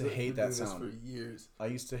 I used to hate that sound for years. I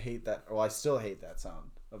used to hate that. Well, I still hate that sound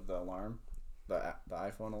of the alarm, the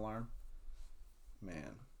iPhone alarm.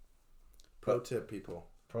 Man. Pro tip, people.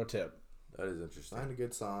 Pro tip. That is interesting. Find a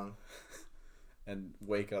good song, and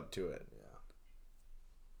wake up to it.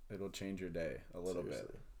 Yeah. It'll change your day a little bit.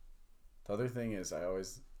 The other thing is, I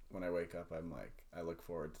always, when I wake up, I'm like, I look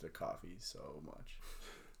forward to the coffee so much.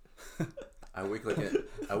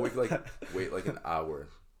 wait like an hour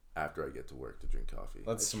after I get to work to drink coffee.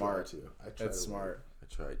 That's smart. That's smart. I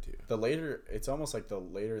try to. The later, it's almost like the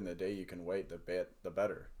later in the day you can wait, the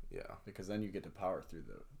better. Yeah. Because then you get to power through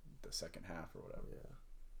the second half or whatever. Yeah.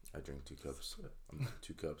 I drink 2 cups.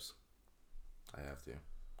 2 cups. I have to.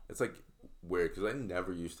 It's like weird because I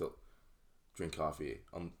never used to drink coffee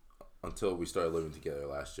until we started living together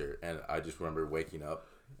last year, and I just remember waking up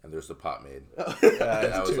and there's the pot made. It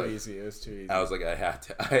was too easy. It was too easy. I was like, I had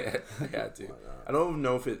to. I had to. I don't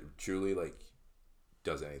know if it truly like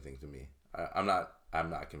does anything to me. I'm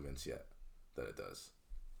not convinced yet that it does.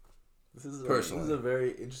 This is a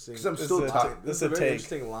very interesting. Because I'm still talking. This is a very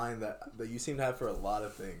interesting line that you seem to have for a lot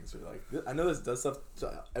of things. You're like, I know this does stuff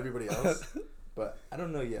to everybody else, but I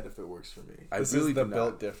don't know yet if it works for me. This is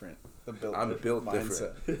built different. I'm built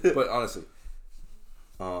mindset. different. But honestly,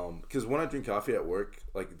 because when I drink coffee at work,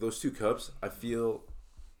 like those 2 cups, I feel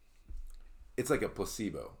it's like a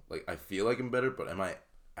placebo. Like I feel like I'm better, but am I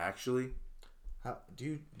actually? How do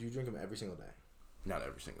you drink them every single day? Not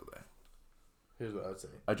every single day. Here's what I would say.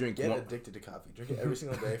 I drink. Get addicted to coffee. Drink it every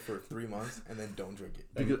single day for 3 months, and then don't drink it.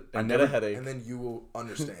 Because I never had a headache, and then you will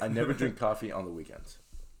understand. I never drink coffee on the weekends.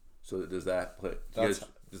 So does that play?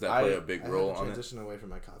 Does that play a big role on it? Transition away from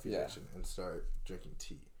my coffee addiction and start drinking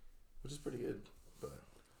tea, which is pretty good. But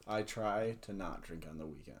I try to not drink on the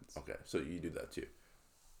weekends. Okay, so you do that too.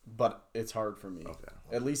 But it's hard for me. Okay.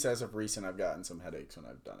 At least as of recent, I've gotten some headaches when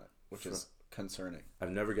I've done it, which is concerning.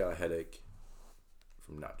 I've never got a headache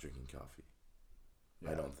from not drinking coffee.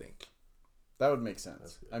 Yeah. I don't think. That would make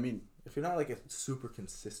sense. I mean, if you're not like a super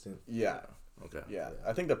consistent. Yeah. Okay. Yeah.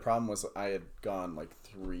 I think the problem was I had gone like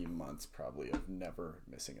 3 months probably of never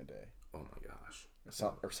missing a day. Oh my gosh.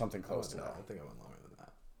 Or something close to that. I think I went longer than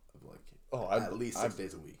that. Of like at least 6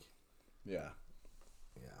 days a week. Yeah.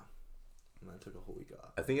 Yeah. And I took a whole week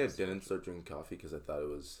off. I think I didn't start drinking coffee because I thought it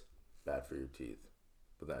was bad for your teeth.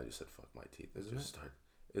 But then I just said, fuck my teeth.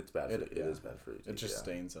 It's bad. It is bad for your teeth. It just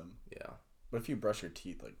stains them. Yeah. But if you brush your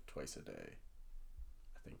teeth like twice a day,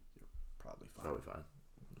 I think you're probably fine. Probably fine.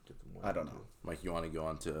 I don't know. Mike, you want to go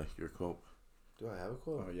on to your quote? Do I have a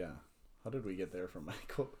quote? Oh, yeah. How did we get there from my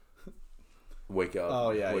quote? Wake up.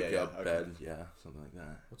 Oh, yeah, Wake up, okay. bed. Yeah, something like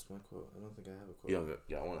that. What's my quote? I don't think I have a quote.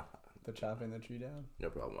 Yeah, I want to. The chopping the tree down? No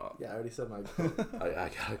problem. Yeah, I already said my quote. I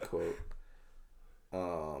got a quote.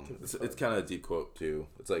 It's kind of a deep quote, too.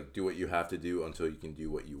 It's like, do what you have to do until you can do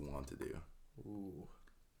what you want to do. Ooh.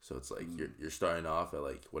 So it's like you're starting off at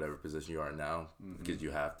like whatever position you are now because you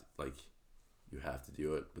have to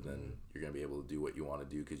do it, but then you're gonna be able to do what you want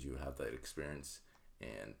to do because you have that experience,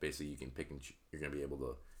 and basically you can you're gonna be able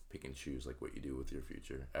to pick and choose like what you do with your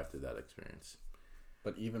future after that experience.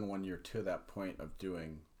 But even when you're to that point of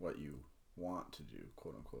doing what you want to do,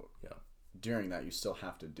 quote unquote, during that you still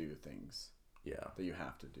have to do things. Yeah. That you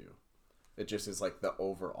have to do. It just is like the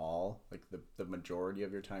overall, like the majority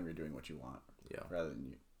of your time you're doing what you want. Yeah. Rather than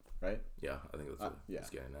you. Right? Yeah, I think that's what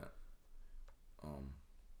it's getting at.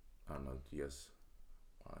 I don't know. Do you guys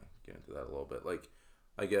want to get into that a little bit? Like,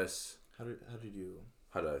 I guess. How did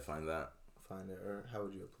I find that? Find it, or how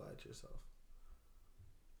would you apply it to yourself?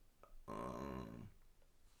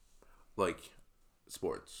 Like,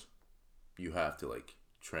 sports, you have to like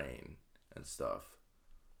train and stuff,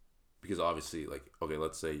 because obviously, like, okay,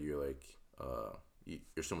 let's say you're like,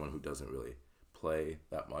 you're someone who doesn't really play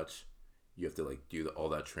that much. You have to like do all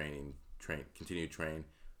that continue to train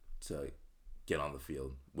to get on the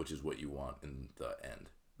field, which is what you want in the end,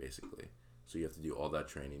 basically. So you have to do all that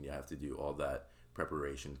training. You have to do all that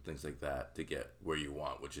preparation, things like that, to get where you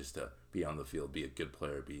want, which is to be on the field, be a good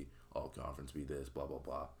player, be all conference, be this, blah, blah,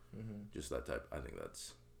 blah. Mm-hmm. Just that type. I think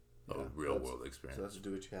that's a real world experience. So that's to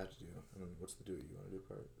do what you have to do. And then what's the do what you want to do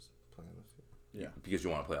part? Is play on the field. Yeah. Because you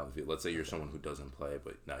want to play on the field. Let's say you're someone who doesn't play,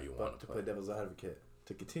 but now you want to play. To play devil's advocate,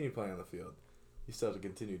 to continue playing on the field, you still have to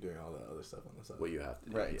continue doing all that other stuff on the side. What you have to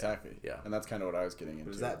do. Right, exactly. Yeah. And that's kind of what I was getting into.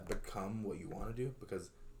 But does that become what you want to do? Because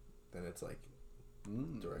then it's like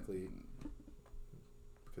directly,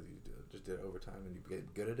 because you just did it over time and you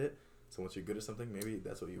get good at it. So once you're good at something, maybe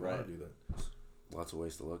that's what you want to do then. Lots of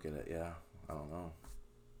ways to look at it, yeah. I don't know.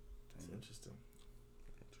 That's interesting.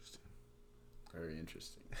 Very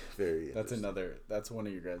interesting. Very interesting. That's one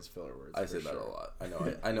of your guys' filler words. I say that a lot. I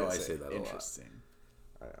know I say that a lot. Interesting.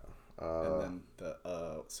 I know. And then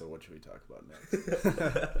so what should we talk about next?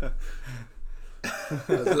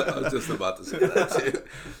 I was just about to say that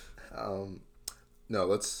too. No,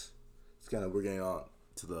 we're getting on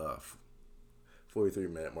to the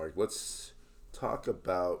 43-minute mark. Let's talk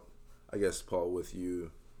about, I guess, Paul, with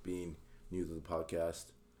you being new to the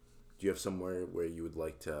podcast, do you have somewhere where you would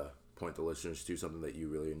like to point the listeners to, something that you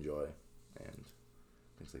really enjoy and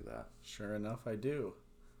things like that? Sure enough, I do.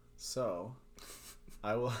 So,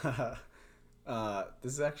 I will.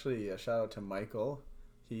 This is actually a shout out to Michael.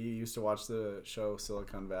 He used to watch the show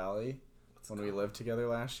Silicon Valley when we lived together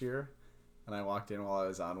last year. And I walked in while I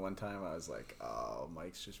was on one time. I was like, oh,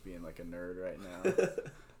 Mike's just being like a nerd right now.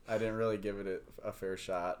 I didn't really give it a fair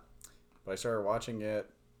shot. But I started watching it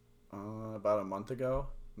about a month ago.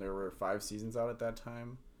 There were 5 seasons out at that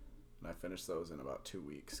time. And I finished those in about 2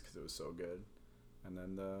 weeks because it was so good. And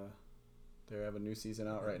then they have a new season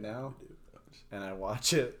out right now. And I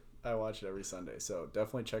watch it every Sunday. So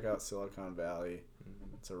definitely check out Silicon Valley.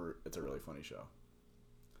 It's a really funny show.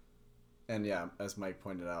 And yeah, as Mike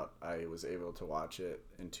pointed out, I was able to watch it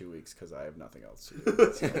in 2 weeks because I have nothing else to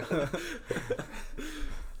do. So.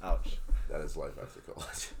 Ouch. That is life after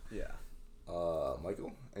college. Yeah.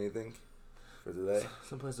 Michael, anything for today?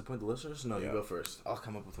 Some place to point the listeners? No, you go first. I'll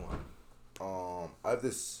come up with one. I have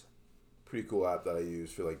this pretty cool app that I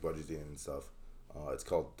use for like budgeting and stuff. It's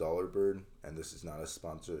called Dollarbird, and this is not a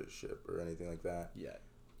sponsorship or anything like that.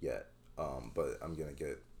 Yet. But I'm gonna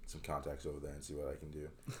get some contacts over there and see what I can do.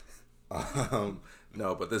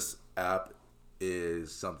 No, but this app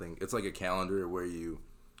is something. It's like a calendar where you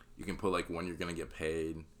you can put like when you're gonna get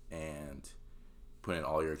paid and put in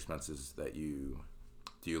all your expenses that you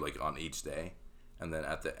do like on each day, and then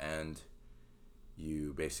at the end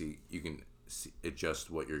you can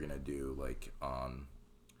adjust what you're gonna do like on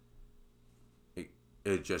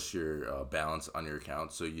adjust your balance on your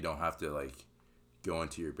account, so you don't have to like go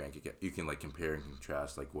into your bank account. You can like compare and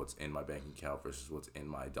contrast like what's in my bank account versus what's in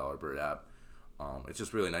my Dollarbird app. It's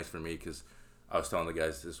just really nice for me because I was telling the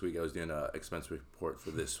guys this week I was doing an expense report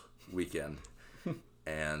for this weekend,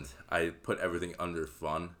 and I put everything under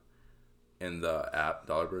fun in the app,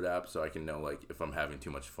 Dollarbird app, so I can know like if I'm having too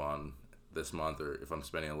much fun this month or if I'm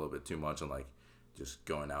spending a little bit too much on like just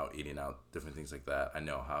going out, eating out, different things like that. I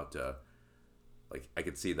know how to, like, I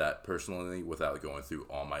could see that personally without going through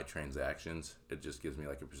all my transactions. It just gives me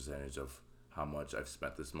like a percentage of how much I've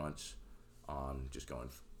spent this much on just going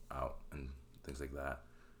out and things like that.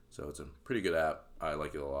 So it's a pretty good app. I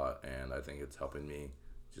like it a lot, and I think it's helping me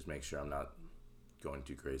just make sure I'm not going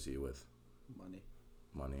too crazy with money.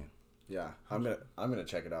 Yeah, I'm gonna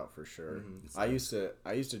check it out for sure. Mm-hmm. I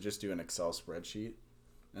used to just do an Excel spreadsheet,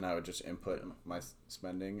 and I would just input my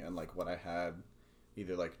spending and like what I had,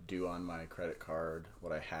 either like due on my credit card,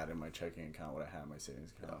 what I had in my checking account, what I had in my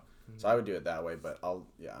savings account. Yeah. Mm-hmm. So I would do it that way. But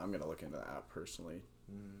I'm gonna look into the app personally.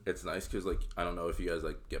 It's nice because like I don't know if you guys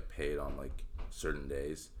like get paid on like certain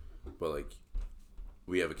days, but like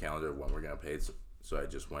we have a calendar of when we're gonna pay. So I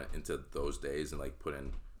just went into those days and like put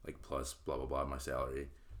in like plus blah blah blah my salary.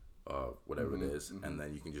 Whatever it is, and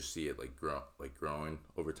then you can just see it like growing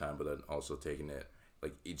over time, but then also taking it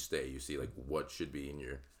like each day you see like what should be in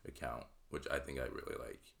your account, which I think I really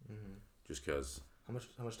like. Just because how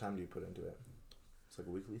much time do you put into it? It's like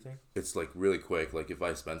a weekly thing. It's like really quick. Like if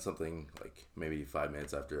I spend something like maybe 5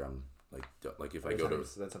 minutes after I'm like if I go to,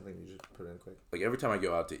 that's something you just put in quick. Like every time I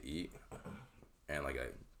go out to eat and like I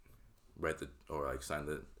write or like sign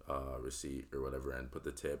the receipt or whatever and put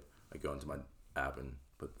the tip, I go into my app and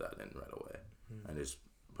put that in right away and just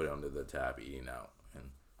put it under the tab eating out,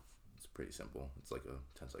 and it's pretty simple. It's like a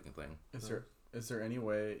 10-second thing. Is there any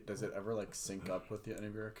way, does it ever like sync up with any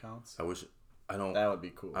of your accounts? That would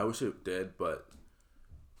be cool. I wish it did, but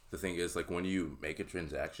the thing is like when you make a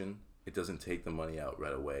transaction, it doesn't take the money out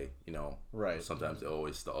right away, you know. Right. Sometimes it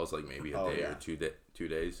always stalls like maybe a day or 2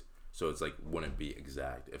 days, so it's like wouldn't be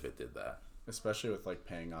exact if it did that, especially with like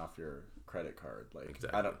paying off your credit card. Like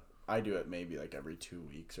exactly. I do it maybe like every 2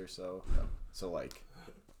 weeks or so. So like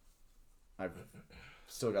I've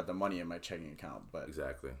still got the money in my checking account, but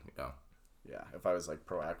exactly. Yeah. If I was like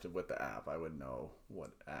proactive with the app, I would know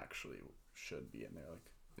what actually should be in there. Like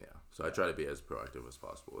So I try to be as proactive as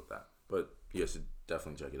possible with that. But you guys should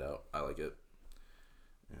definitely check it out. I like it.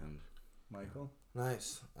 And Michael?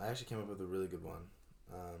 Nice. I actually came up with a really good one.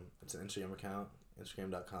 It's an Instagram account,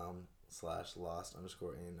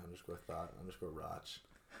 instagram.com/lost_in_thought_roch.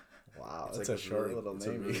 Wow, that's like a short little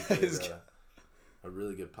name. A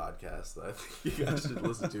really good podcast that I think you guys should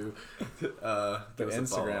listen to. The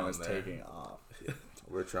Instagram is taking off.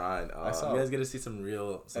 We're trying. You guys get to see some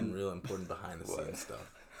real important behind the scenes stuff.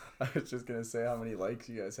 I was just gonna say how many likes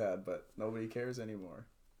you guys had, but nobody cares anymore.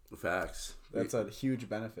 Facts. That's a huge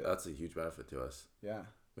benefit. That's a huge benefit to us. Yeah.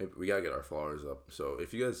 Maybe we gotta get our followers up. So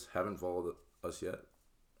if you guys haven't followed us yet,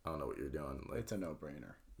 I don't know what you're doing. Like, it's a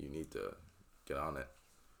no-brainer. You need to get on it.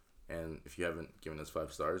 And if you haven't given us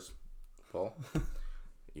 5 stars, Paul,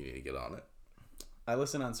 you need to get on it. I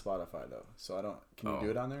listen on Spotify though, so I don't. Can you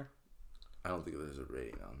do it on there? I don't think there's a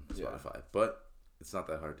rating on Spotify, but it's not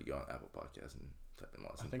that hard to go on Apple Podcasts and type in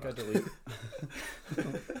Lost. I think I deleted.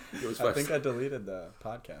 I deleted the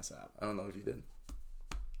podcast app. I don't know if you did.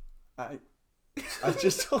 I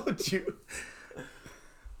just told you.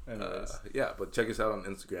 Anyways. Yeah, but check us out on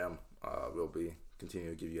Instagram. We'll be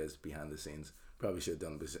continuing to give you guys behind the scenes. Probably should have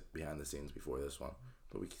done behind the scenes before this one,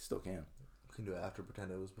 but we still can. We can do it after,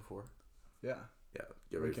 pretend it was before. Yeah. Yeah,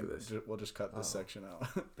 get ready for this. We'll just cut this section out.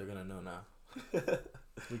 They're going to know now.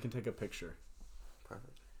 We can take a picture.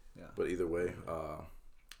 Perfect. Yeah. But either way,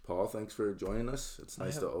 Paul, thanks for joining us. It's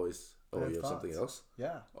nice to always... Oh, you have something else?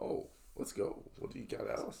 Yeah. Oh, let's go. What do you got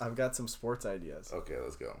else? I've got some sports ideas. Okay,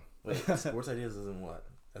 let's go. Wait, sports ideas as in what?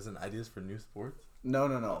 As in ideas for new sports?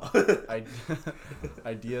 No.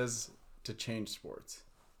 Ideas to change sports.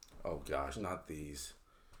 Oh, gosh, not these.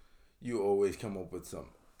 You always come up with some...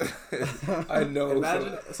 I know.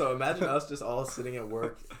 Imagine us just all sitting at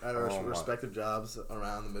work at our respective jobs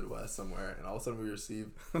around the Midwest somewhere, and all of a sudden we receive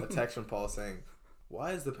a text from Paul saying,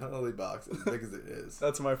 "Why is the penalty box as big as it is?"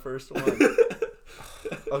 That's my first one.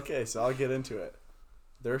 Okay, so I'll get into it.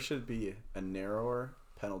 There should be a narrower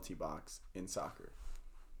penalty box in soccer.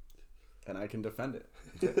 and I can defend it.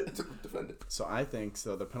 Defend it. So I think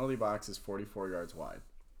the penalty box is 44 yards wide.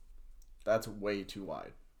 That's way too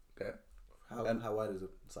wide. Okay. How wide is a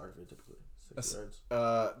soccer field typically? 6 yards?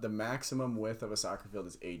 The maximum width of a soccer field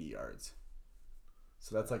is 80 yards.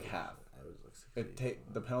 So that's like half.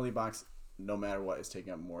 The penalty box, no matter what, is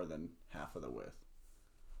taking up more than half of the width.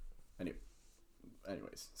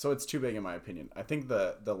 Anyways, so it's too big in my opinion. I think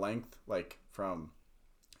the length, like from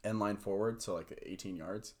end line forward, so like 18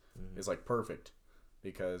 yards, is like perfect,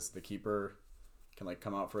 because the keeper can like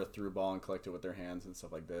come out for a through ball and collect it with their hands and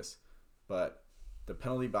stuff like this. But the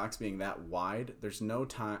penalty box being that wide, there's no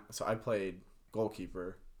time. So I played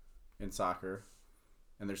goalkeeper in soccer,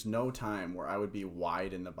 and there's no time where I would be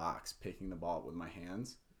wide in the box picking the ball with my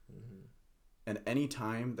hands. Mm-hmm. And any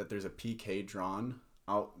time that there's a PK drawn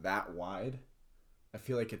out that wide, I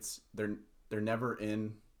feel like they're never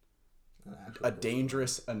in a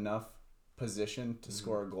dangerous enough position to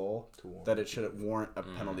score a goal that it should warrant a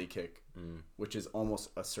penalty kick, which is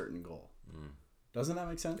almost a certain goal. Doesn't that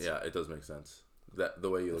make sense? Yeah, it does make sense. That the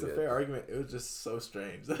way you look at it. It's a fair argument. It was just so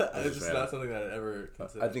strange. It's just not something that I'd ever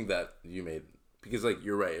considered. I think that you made, because like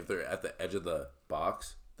you're right. If they're at the edge of the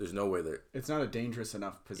box, there's no way they're. It's not a dangerous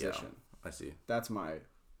enough position. Yeah, I see. That's my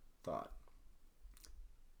thought.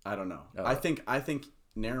 I don't know. I think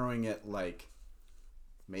narrowing it like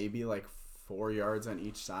maybe like 4 yards on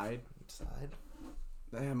each side.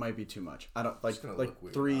 That might be too much. I don't like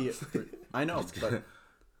three. I know, but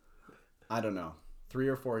I don't know. 3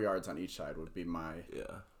 or 4 yards on each side would be my.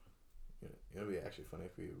 Yeah. It would be actually funny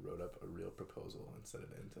if we wrote up a real proposal and sent it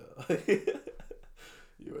into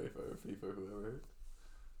UEFA or FIFA or whoever.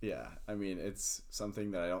 Yeah, I mean, it's something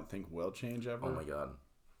that I don't think will change ever. Oh my god.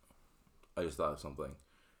 I just thought of something.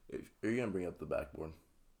 Are you going to bring up the backboard?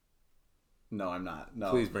 No, I'm not. No.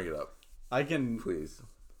 Please bring it up. I can. Please.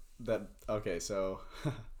 Okay, so.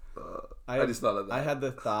 I just thought of that. I had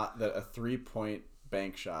the thought that a 3-point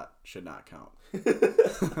bank shot should not count.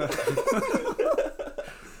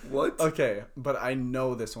 What? Okay, but I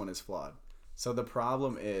know this one is flawed. So the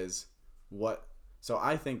problem is so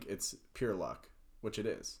I think it's pure luck, which it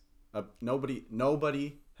is.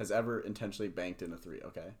 Nobody has ever intentionally banked in a 3,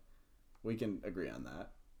 okay? We can agree on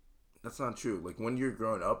that. That's not true. Like when you're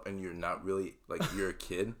growing up and you're not really like you're a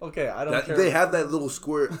kid. Okay, I don't care. They have that little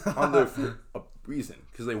square on there for a reason,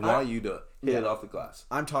 because they want you to hit it off the glass.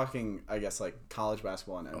 I'm talking, I guess, like college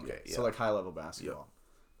basketball and NBA. Okay, yeah. So like high level basketball. Yep.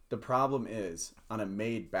 The problem is on a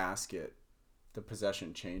made basket, the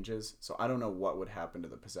possession changes. So I don't know what would happen to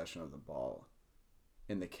the possession of the ball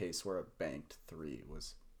in the case where a banked 3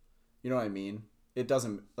 was. You know what I mean? It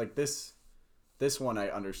doesn't like this. This one I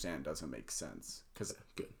understand doesn't make sense, because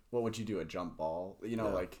what would you do, a jump ball? You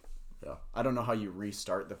know, I don't know how you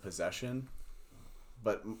restart the possession,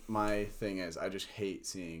 but my thing is I just hate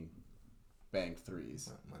seeing banked 3s.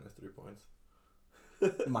 Minus 3 points.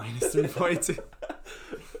 Minus 3 points.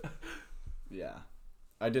 Yeah,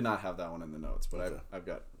 I did not have that one in the notes, but I've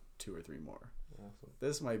got 2 or 3 more. Awesome.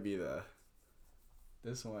 This might be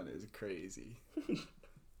this one is crazy.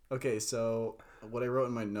 Okay, so what I wrote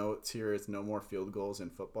in my notes here is no more field goals in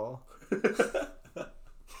football.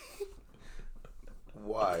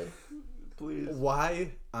 Why? Please.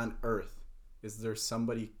 Why on earth is there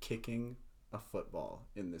somebody kicking a football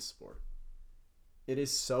in this sport? It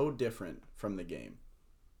is so different from the game.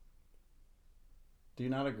 Do you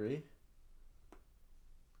not agree?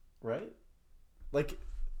 Right? Like,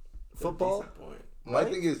 football. My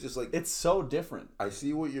thing is just like, it's so different. I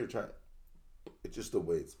see what you're trying. It's just the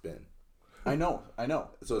way it's been. I know.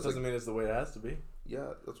 So it doesn't mean it's the way it has to be.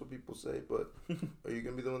 Yeah, that's what people say, but are you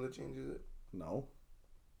going to be the one that changes it? No.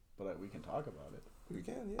 But we can talk about it. We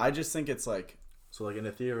can, yeah. I just think it's like... So like in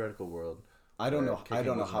a theoretical world... I don't know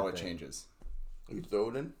how it changes. You throw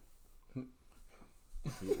it in?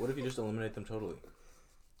 What if you just eliminate them totally?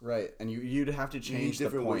 Right, and you'd have to change the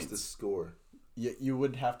points. Ways to score. You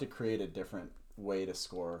would have to create a different way to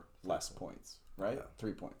score less points, right? Yeah.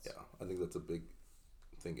 3 points. Yeah, I think that's a big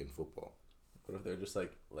thing in football. What if they're just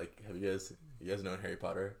like have you guys know in Harry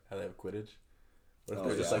Potter how they have Quidditch? What if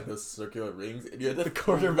they're just like those circular rings and you had the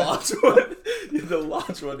quarterback launch one? You had to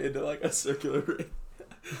launch one into like a circular ring.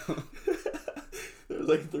 There was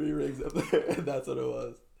like 3 rings up there, and that's what it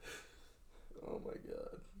was. Oh my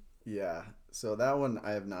god. Yeah. So that one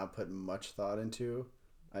I have not put much thought into.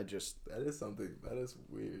 That is something that is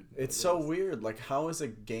weird. It's so weird. Like, how is a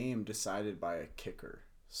game decided by a kicker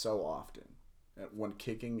so often when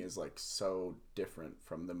kicking is like so different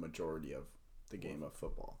from the majority of the game of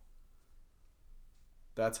football?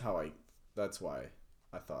 That's why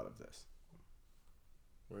I thought of this.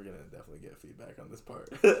 We're gonna definitely get feedback on this part.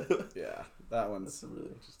 Yeah, that's really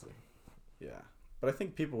interesting. Yeah. But I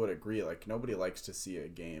think people would agree, like, nobody likes to see a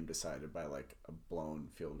game decided by, like, a blown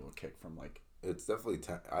field goal kick from, like... It's definitely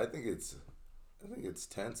tense. I think it's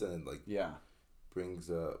tense and, like,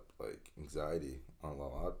 brings up, like, anxiety on a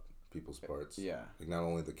lot of people's parts. Yeah. Like, not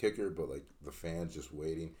only the kicker, but, like, the fans just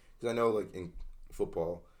waiting. Because I know, like, in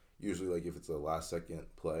football, usually, like, if it's a last-second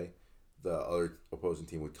play, the other opposing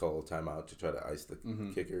team would call a timeout to try to ice the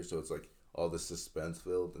kicker. So it's, like, all the suspense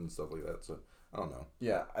filled and stuff like that. So... I don't know.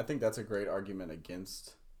 Yeah, I think that's a great argument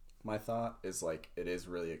against my thought is, like, it is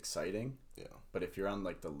really exciting. Yeah. But if you're on,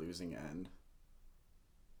 like, the losing end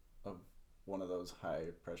of one of those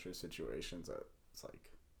high-pressure situations, it's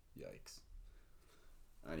like, yikes.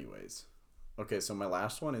 Anyways. Okay, so my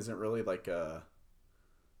last one isn't really, like, a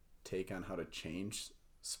take on how to change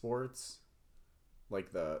sports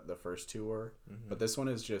like the first two were. Mm-hmm. But this one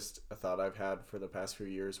is just a thought I've had for the past few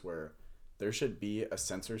years where there should be a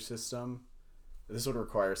sensor system. This would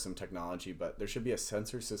require some technology, but there should be a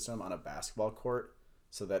sensor system on a basketball court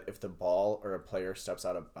so that if the ball or a player steps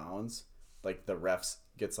out of bounds, like the refs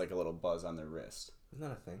gets like a little buzz on their wrist. Isn't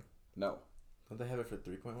that a thing? No. Don't they have it for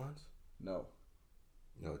 3-point lines? No.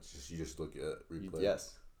 No, it's just you just look at replay.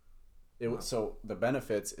 Yes. So the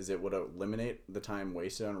benefits is it would eliminate the time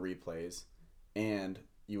wasted on replays, and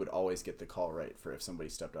you would always get the call right for if somebody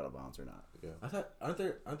stepped out of bounds or not. Yeah. I thought aren't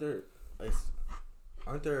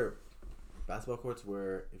there basketball courts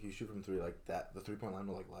where if you shoot from three like that, the 3-point line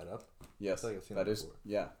will like light up? Yes, like I've seen that is before.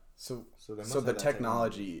 Yeah. So the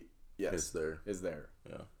technology, yes, is there.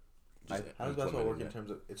 Yeah. How does basketball work in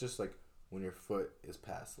terms of? It's just like when your foot is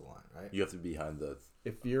past the line, right? You have to be behind the.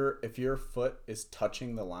 If your foot is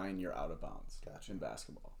touching the line, you're out of bounds. Gotcha. In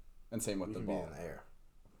basketball, and same with the ball. Be in the air.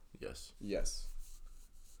 Yes. Yes.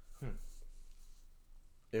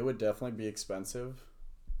 It would definitely be expensive.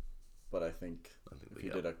 But I think if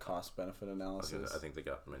you did a cost-benefit analysis... I think they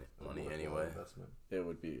got money anyway. It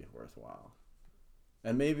would be worthwhile.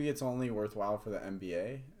 And maybe it's only worthwhile for the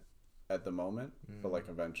NBA at the moment, but like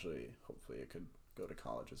eventually, hopefully it could go to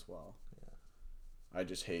college as well. Yeah. I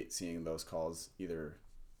just hate seeing those calls either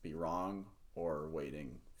be wrong or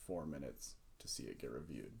waiting 4 minutes to see it get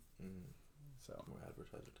reviewed. So more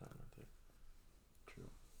advertiser time right there. True.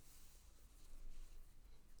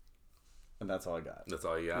 And that's all I got. That's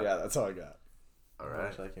all you got? Yeah, that's all I got. All right. I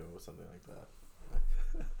wish I came up with something like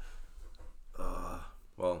that.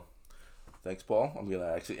 Well, thanks, Paul. I'm going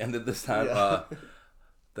to actually end it this time. Yeah.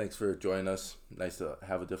 Thanks for joining us. Nice to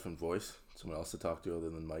have a different voice. Someone else to talk to other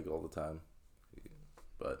than Mike all the time.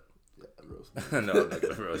 But yeah, roast me. No, I'm not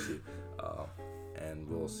going to roast you. And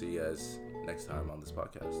we'll see you guys next time on this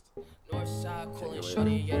podcast. Northside calling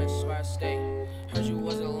shorty, yeah, that's where I stay. Heard you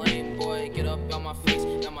was a lame boy, get up on my face.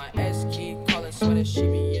 Got my ass keep calling, sweater, she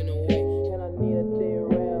be in the way. And I need a thin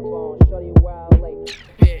red bone, shorty wild like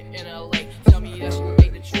bit in LA. Tell me that she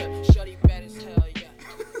made the trip, shorty bad as hell, yeah.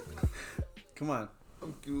 Come on.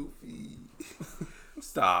 I'm goofy.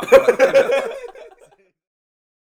 Stop.